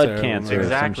 like that's blood terrible, cancer man. or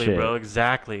some Exactly, shit. bro.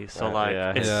 Exactly. So like,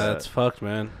 yeah, it's, Yeah, it's fucked,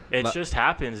 man. it just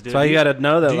happens, dude. That's why you gotta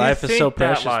know that do you life is so think that,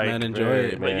 precious, like, man. Enjoy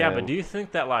very- it. But yeah, Man, but do you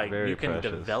think that like very you can precious.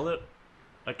 develop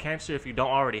a cancer if you don't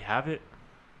already have it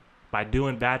by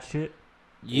doing bad shit?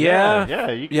 Yeah, Yeah,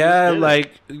 you can yeah, just get it.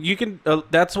 like you can.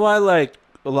 That's why, like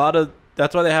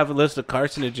that's why they have a list of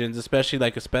carcinogens, especially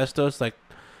like asbestos. Like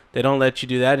they don't let you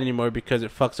do that anymore because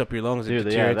it fucks up your lungs. It Dude,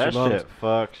 yeah, deteriorates that your lungs. shit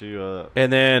fucks you up.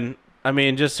 And then, I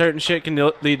mean, just certain shit can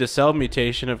lead to cell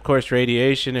mutation. Of course,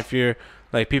 radiation. If you're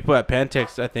like people at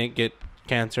Pantex, I think get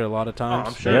cancer a lot of Oh, times.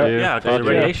 I'm sure. Yeah, Yeah, they because of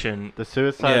do. radiation. The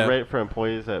suicide Yeah. rate for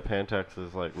employees at Pantex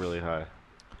is like really high.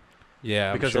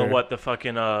 Yeah, I'm Because sure. of what the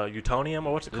fucking utonium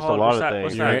or what's it Just called? a lot What's of that? things.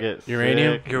 What's You that? get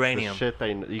Uranium? sick, it's the Uranium. shit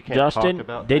you can't Justin, talk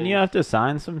about. didn't you things. have to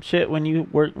sign some shit when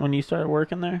you started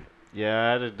working there? Yeah,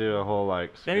 I had to do a whole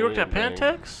like. Then you worked at screening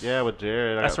thing. Pantex? Yeah, with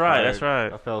Jared. I That's got right, fired. that's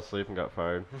right. I fell asleep and got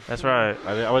fired. That's right.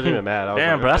 I wasn't even mad. I was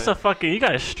Damn, like, bro, that's okay. a fucking. You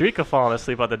got a streak of falling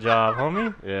asleep at the job,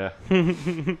 homie. Yeah.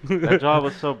 That job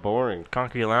was so boring.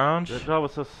 Concrete Lounge. That job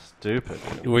was so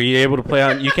stupid. Were you able to play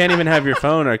on? You can't even have your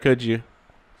phone, or could you?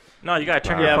 No, you gotta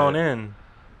turn Yeah, your phone but- in.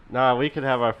 Nah, we could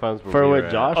have our phones For we what were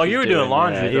at. Josh Oh, was you were doing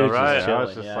laundry he though, was just right? Yeah, I chilling.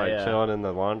 was just Yeah, like yeah. chilling in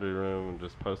the laundry room and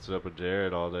just posted up with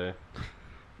Jared all day.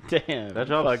 Damn, That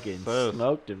job's fucking so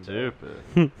smoked him. Bro.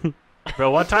 Stupid.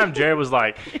 Bro, one time Jared was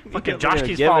like, fucking Josh don't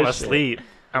keeps give a falling shit. asleep.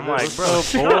 I'm That like, was bro, so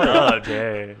shut boring. up,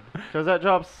 Jared. Because that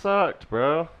job sucked,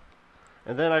 bro.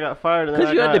 And then I got fired. And then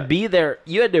Because you I had to got- be there.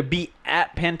 You had to be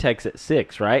at Pentex at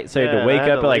 6, right? So you had Yeah, to wake I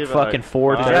had up to at like leave at, fucking like,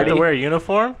 four Did you have to thirty. wear a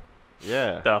uniform?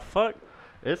 Yeah. The fuck?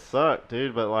 It sucked,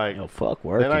 dude. But like, No fuck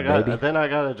working, baby. then I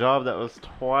got a job that was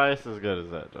twice as good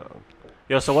as that job.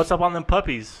 Yo, so what's up on them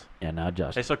puppies? Yeah, now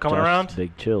Josh. They still coming Josh around?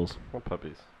 Big chills. What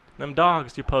puppies? Them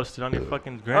dogs you posted on your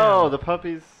fucking gram. Oh, the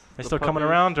puppies. They the still coming puppies.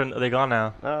 around or are they gone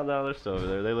now? No, they're still over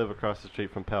there. They live across the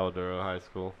street from Paladuro High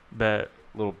School. Bet.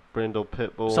 Little brindle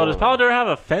pit bull. So does Paladuro have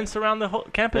a fence around the whole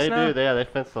campus They now? do. They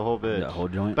fence the whole bitch. The whole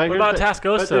joint. But What here's about the-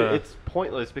 but Tascosa? dude, it's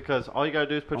pointless because all you gotta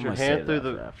do is put I'm your gonna hand save through that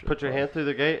the for after put the your hand through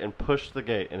the gate and push the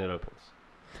gate and it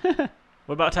opens.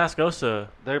 What about Tascosa?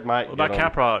 They might. What about get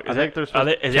 'em. Caprock? I think they're Are supposed.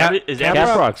 they, is Cap- is Cap-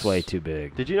 every- Caprock's way too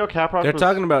big. Did you know Caprock? They're was,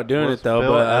 talking about doing was it though,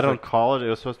 built but I as a don't. college. It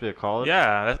was supposed to be a college.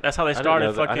 Yeah, that's how they didn't started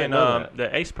know that. I fucking didn't know that.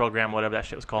 the ACE program, whatever that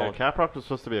shit was Yeah, called. Caprock was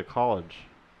supposed to be a college.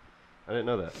 I didn't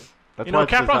know that. That's You know, why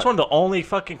it's Caprock's designed- one of the only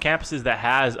fucking campuses that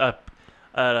has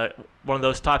one of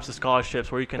those types of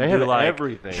scholarships where you can They do have like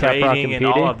everything. trading and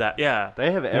PD? all of that. Yeah.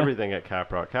 They have everything at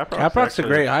Caprock. Caprock's a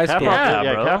great high school.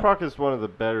 Yeah, bro. Caprock is one of the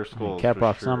better schools.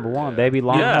 Caprock's for sure. #1, Yeah. baby.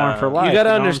 Longhorn Yeah. for life. You got to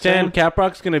know what I'm understand, saying?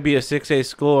 Caprock's going to be a 6A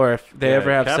school, or if they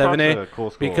ever have Caprock's 7A, a cool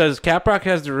school. because Caprock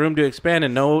has the room to expand,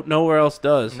 and nowhere else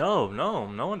does. No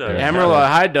one does. Yeah. Amarillo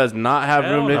High does not have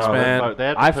Hell room to no. expand. They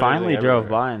have to I put finally everything drove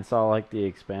everywhere. by and saw like the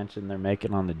expansion they're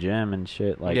making on the gym and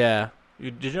shit. Like, Yeah.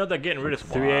 Did you know they're getting rid of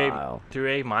It's 3A wild.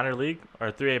 3A minor league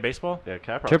or 3A baseball? Yeah,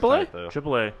 Caprock's Triple A? tight, though.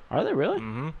 AAA. are they really?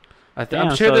 Mm-hmm. Damn,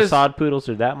 I'm sure so there's. sod poodles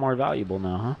are that more valuable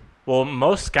now, huh? Well,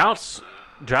 most scouts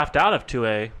draft out of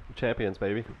 2A Champions,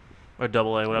 baby. or AA,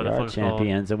 whatever We the are fuck it's called.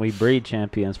 champions, and we breed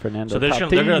champions. Fernando So they're just,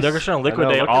 Tatis. they're just trying to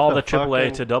liquidate look at all the the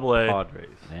AAA to fucking AA. Padres.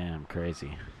 Damn,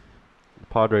 crazy.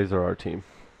 Padres are our team.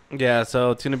 Yeah, so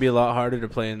it's going to be a lot harder to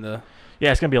play in the. Yeah,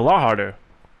 it's gonna be a lot harder.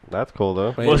 That's cool, though.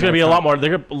 Wait, Well, it's gonna be a no, lot more.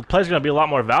 Players gonna be a lot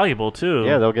more valuable too.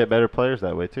 Yeah, they'll get better players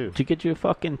that way, too. Did you get you a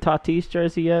fucking Tatis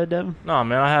jersey yet, Devin? No,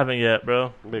 man, I haven't yet,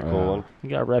 bro. It'll be a cool one. You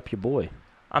gotta rep your boy.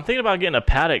 I'm thinking about getting a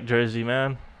Paddock jersey,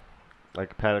 man.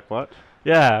 Like a Paddock what?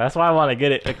 Yeah, that's why I want to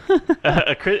get it.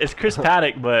 It's Chris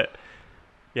Paddock, but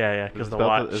yeah, because the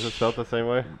watch. Is it spelled the same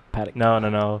way? Paddock. No.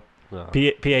 No. Paddock.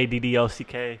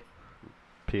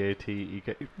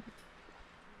 P-A-T-E-K.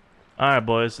 All right,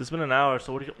 boys. It's been an hour,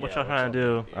 so what Yeah, y'all trying to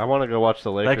do? I want to go watch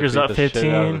the Lakers. Lakers beat up the shit out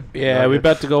 15. of the Yeah, we Nuggets.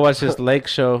 about to go watch this Lake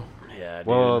show. Yeah, dude.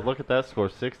 Well, look at that score,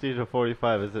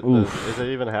 60-45. Is it? Oof. Is it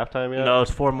even halftime yet? No,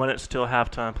 it's 4 minutes till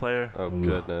halftime, player. Oh Ooh.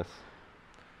 goodness.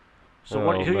 So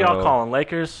Oh, who y'all no. calling?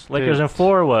 Lakers? Lakers Dude, in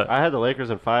 4 or what? I had the Lakers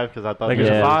in 5 because I thought Lakers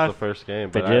this in was 5? the first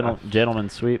game. the But gentleman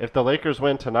sweep. if the Lakers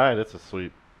win tonight, it's a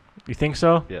sweep. You think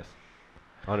so? Yes,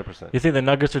 100%. You think the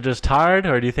Nuggets are just tired,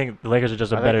 or do you think the Lakers are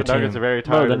just a I better think the Nuggets team? are very No,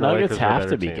 tired. the and Nuggets Lakers are a have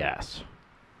better to be team. gas.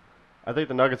 I think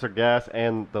the Nuggets are gas,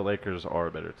 and the Lakers are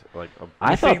a better team.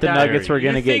 I You thought think the that- Nuggets were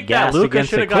gonna you get think that gassed Luka against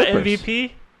should the have got Clippers.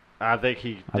 MVP? I think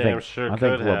he I damn think, sure I could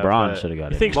think have. LeBron but should have got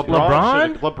You it. think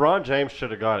LeBron? LeBron James should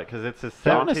have got it because it's his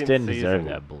 17th Giannis didn't season. deserve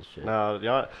that bullshit. No,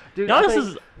 dude. Giannis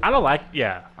is. I don't like.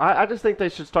 Yeah. I just think they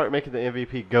should start making the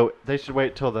MVP go. They should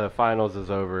wait till the finals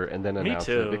is over and then Me announce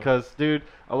too. it because, dude,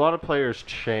 a lot of players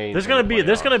change. There's in gonna the be. Is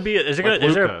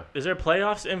playoffs. Like is there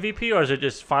playoffs MVP or is it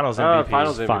just finals MVP?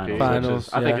 Finals MVP. Finals. which Finals,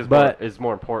 is, I think yeah. is But more, is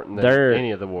more important than they're- any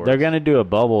of the awards. They're gonna do a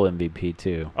bubble MVP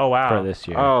too Oh wow. for this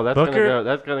year. Oh, that's Booker? gonna go.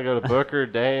 That's gonna go to Booker,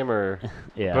 Dame, or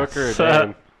yeah, Booker or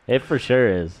Dame. it for sure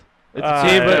is. It's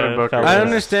See, a but Devin Booker. fellas. I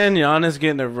understand Giannis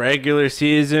getting a regular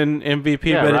season MVP,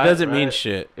 Yeah, but right, it doesn't mean right.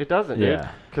 shit. It doesn't, Yeah. dude.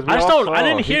 Because I just don't. I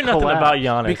didn't hear nothing about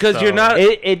Giannis Because so. you're not-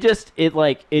 It just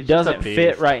doesn't a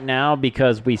fit beast. right now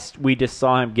because we just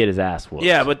saw him get his ass whooped.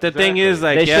 Yeah, but the thing Exactly. is,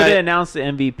 like, they should have yeah, announced the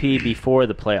MVP before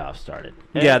the playoffs started.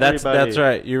 yeah, that's Everybody-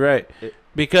 right. You're right. It-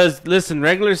 Because listen,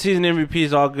 regular season MVP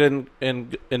is all good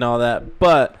and all that,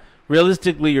 but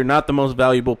realistically, you're not the most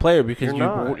valuable player because You're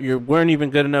not. you weren't even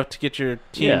good enough to get your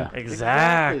team. Yeah.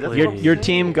 Exactly. That's Your what I'm your saying,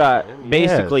 team got man.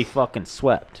 basically Yes. fucking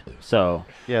swept. So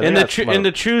Yeah, In they the got smoked. in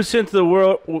the true sense of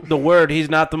the word, he's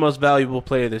not the most valuable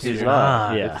player this He's year.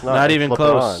 not. Yeah. It's Not It's even LeBron.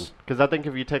 close. Because I think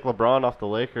if you take LeBron off the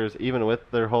Lakers, even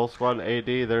with their whole squad and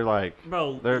AD, they're like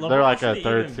Bro, They're LeBron like a shouldn't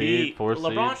third even seed, be- fourth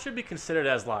LeBron seed. should be considered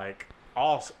as like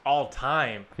all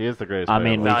time. he is the greatest. I player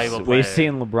mean, of all Valuable time. we've player.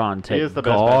 seen LeBron take is the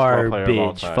best basketball player of all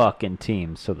garbage time. fucking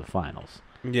teams to the finals.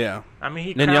 Yeah. I mean,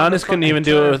 he And crowned Giannis the couldn't fucking even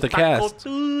do it with the Taco cast.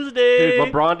 Tuesday.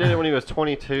 Dude, LeBron did it when he was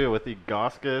 22 with the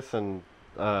Goskis and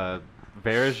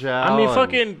Verjao. I mean, and-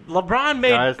 fucking LeBron made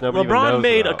guys nobody even LeBron knows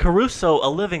made a about. Caruso a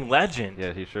living legend.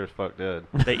 Yeah, he sure as fuck did.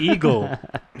 The Eagle.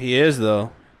 He is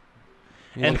though.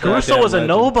 He's And a Caruso goddamn was a legend.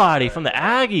 nobody from the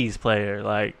Aggies player.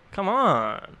 Like, come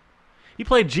on. He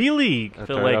played G League for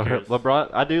the Turnover. Lakers. LeBron,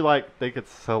 I do think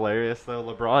it's hilarious though.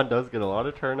 LeBron does get a lot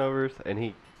of turnovers, and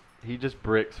he just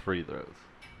bricks free throws.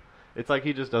 It's like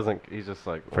he just doesn't. He's just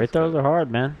like Free what's throws good? are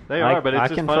hard, man. They are, but it's I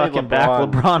just can funny fucking back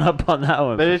LeBron- LeBron up on that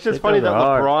one. But it's just Free funny throws that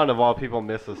are hard. LeBron of all people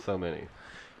misses so many.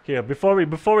 Here, before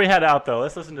we head out though,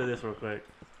 let's listen to this real quick.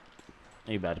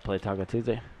 You about to play Taco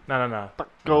Tuesday? No.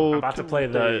 Go I'm about to play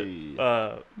Tuesday.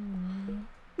 the.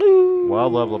 Well, I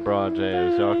love LeBron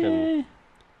James. Y'all can.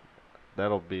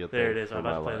 That'll be a thing. There it is. for I'm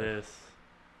about to my play life. this.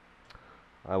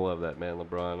 I love that man,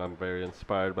 LeBron. I'm very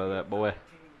inspired by that boy.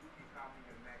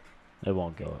 It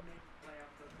won't go up.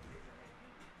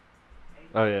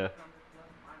 Oh yeah.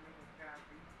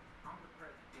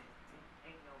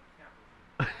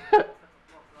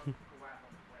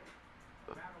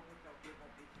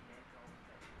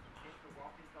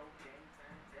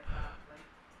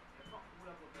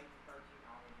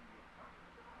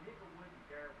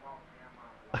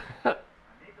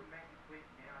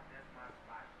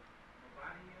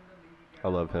 I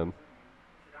love him.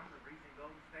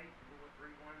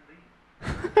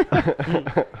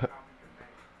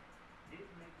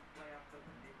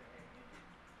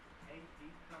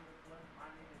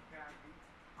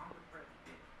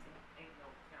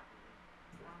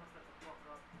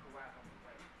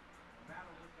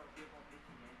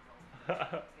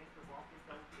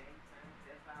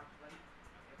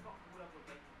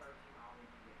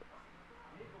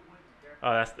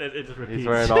 Oh, it just repeats. He's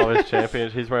wearing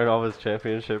all his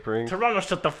championship rings. Toronto,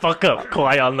 shut the fuck up.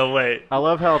 Kawhi on the way. I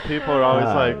love how people are always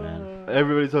man.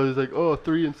 everybody's always like, oh,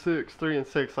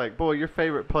 3-6. Like, boy, your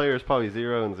favorite player is probably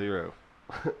 0-0.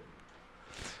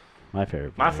 My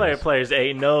favorite. My favorite player is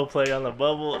 8-0, play on the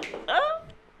bubble.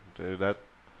 Dude, that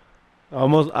I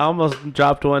almost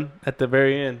dropped one at the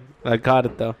very end. I caught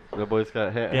it though. the boys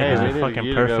got hit. Yeah, Hey, he's we need fucking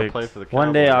you to go perfect. play for the Cowboys.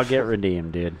 One day I'll get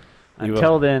redeemed, dude. You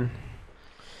Until will. then,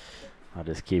 I'll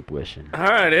just keep wishing. All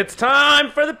right, it's time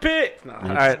for the pick. No, all It's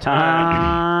right,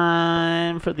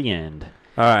 time for the end.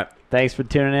 All right. Thanks for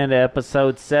tuning in to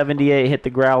episode 78. Hit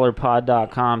the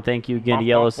growlerpod.com. Thank you again to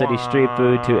Yellow City Street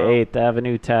Food, to 8th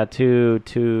Avenue Tattoo,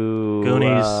 to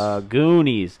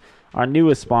Goonies, our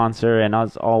newest sponsor. And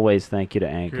as always, thank you to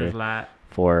Anchor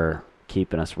for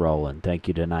keeping us rolling. Thank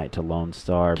you tonight to Lone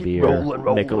Star Beer,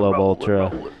 Michelob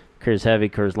Ultra, Coors Heavy,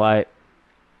 Coors Light.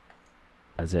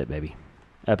 That's it, baby.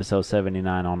 Episode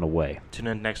 79 on the way. Tune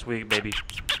in next week, baby.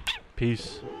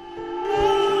 Peace.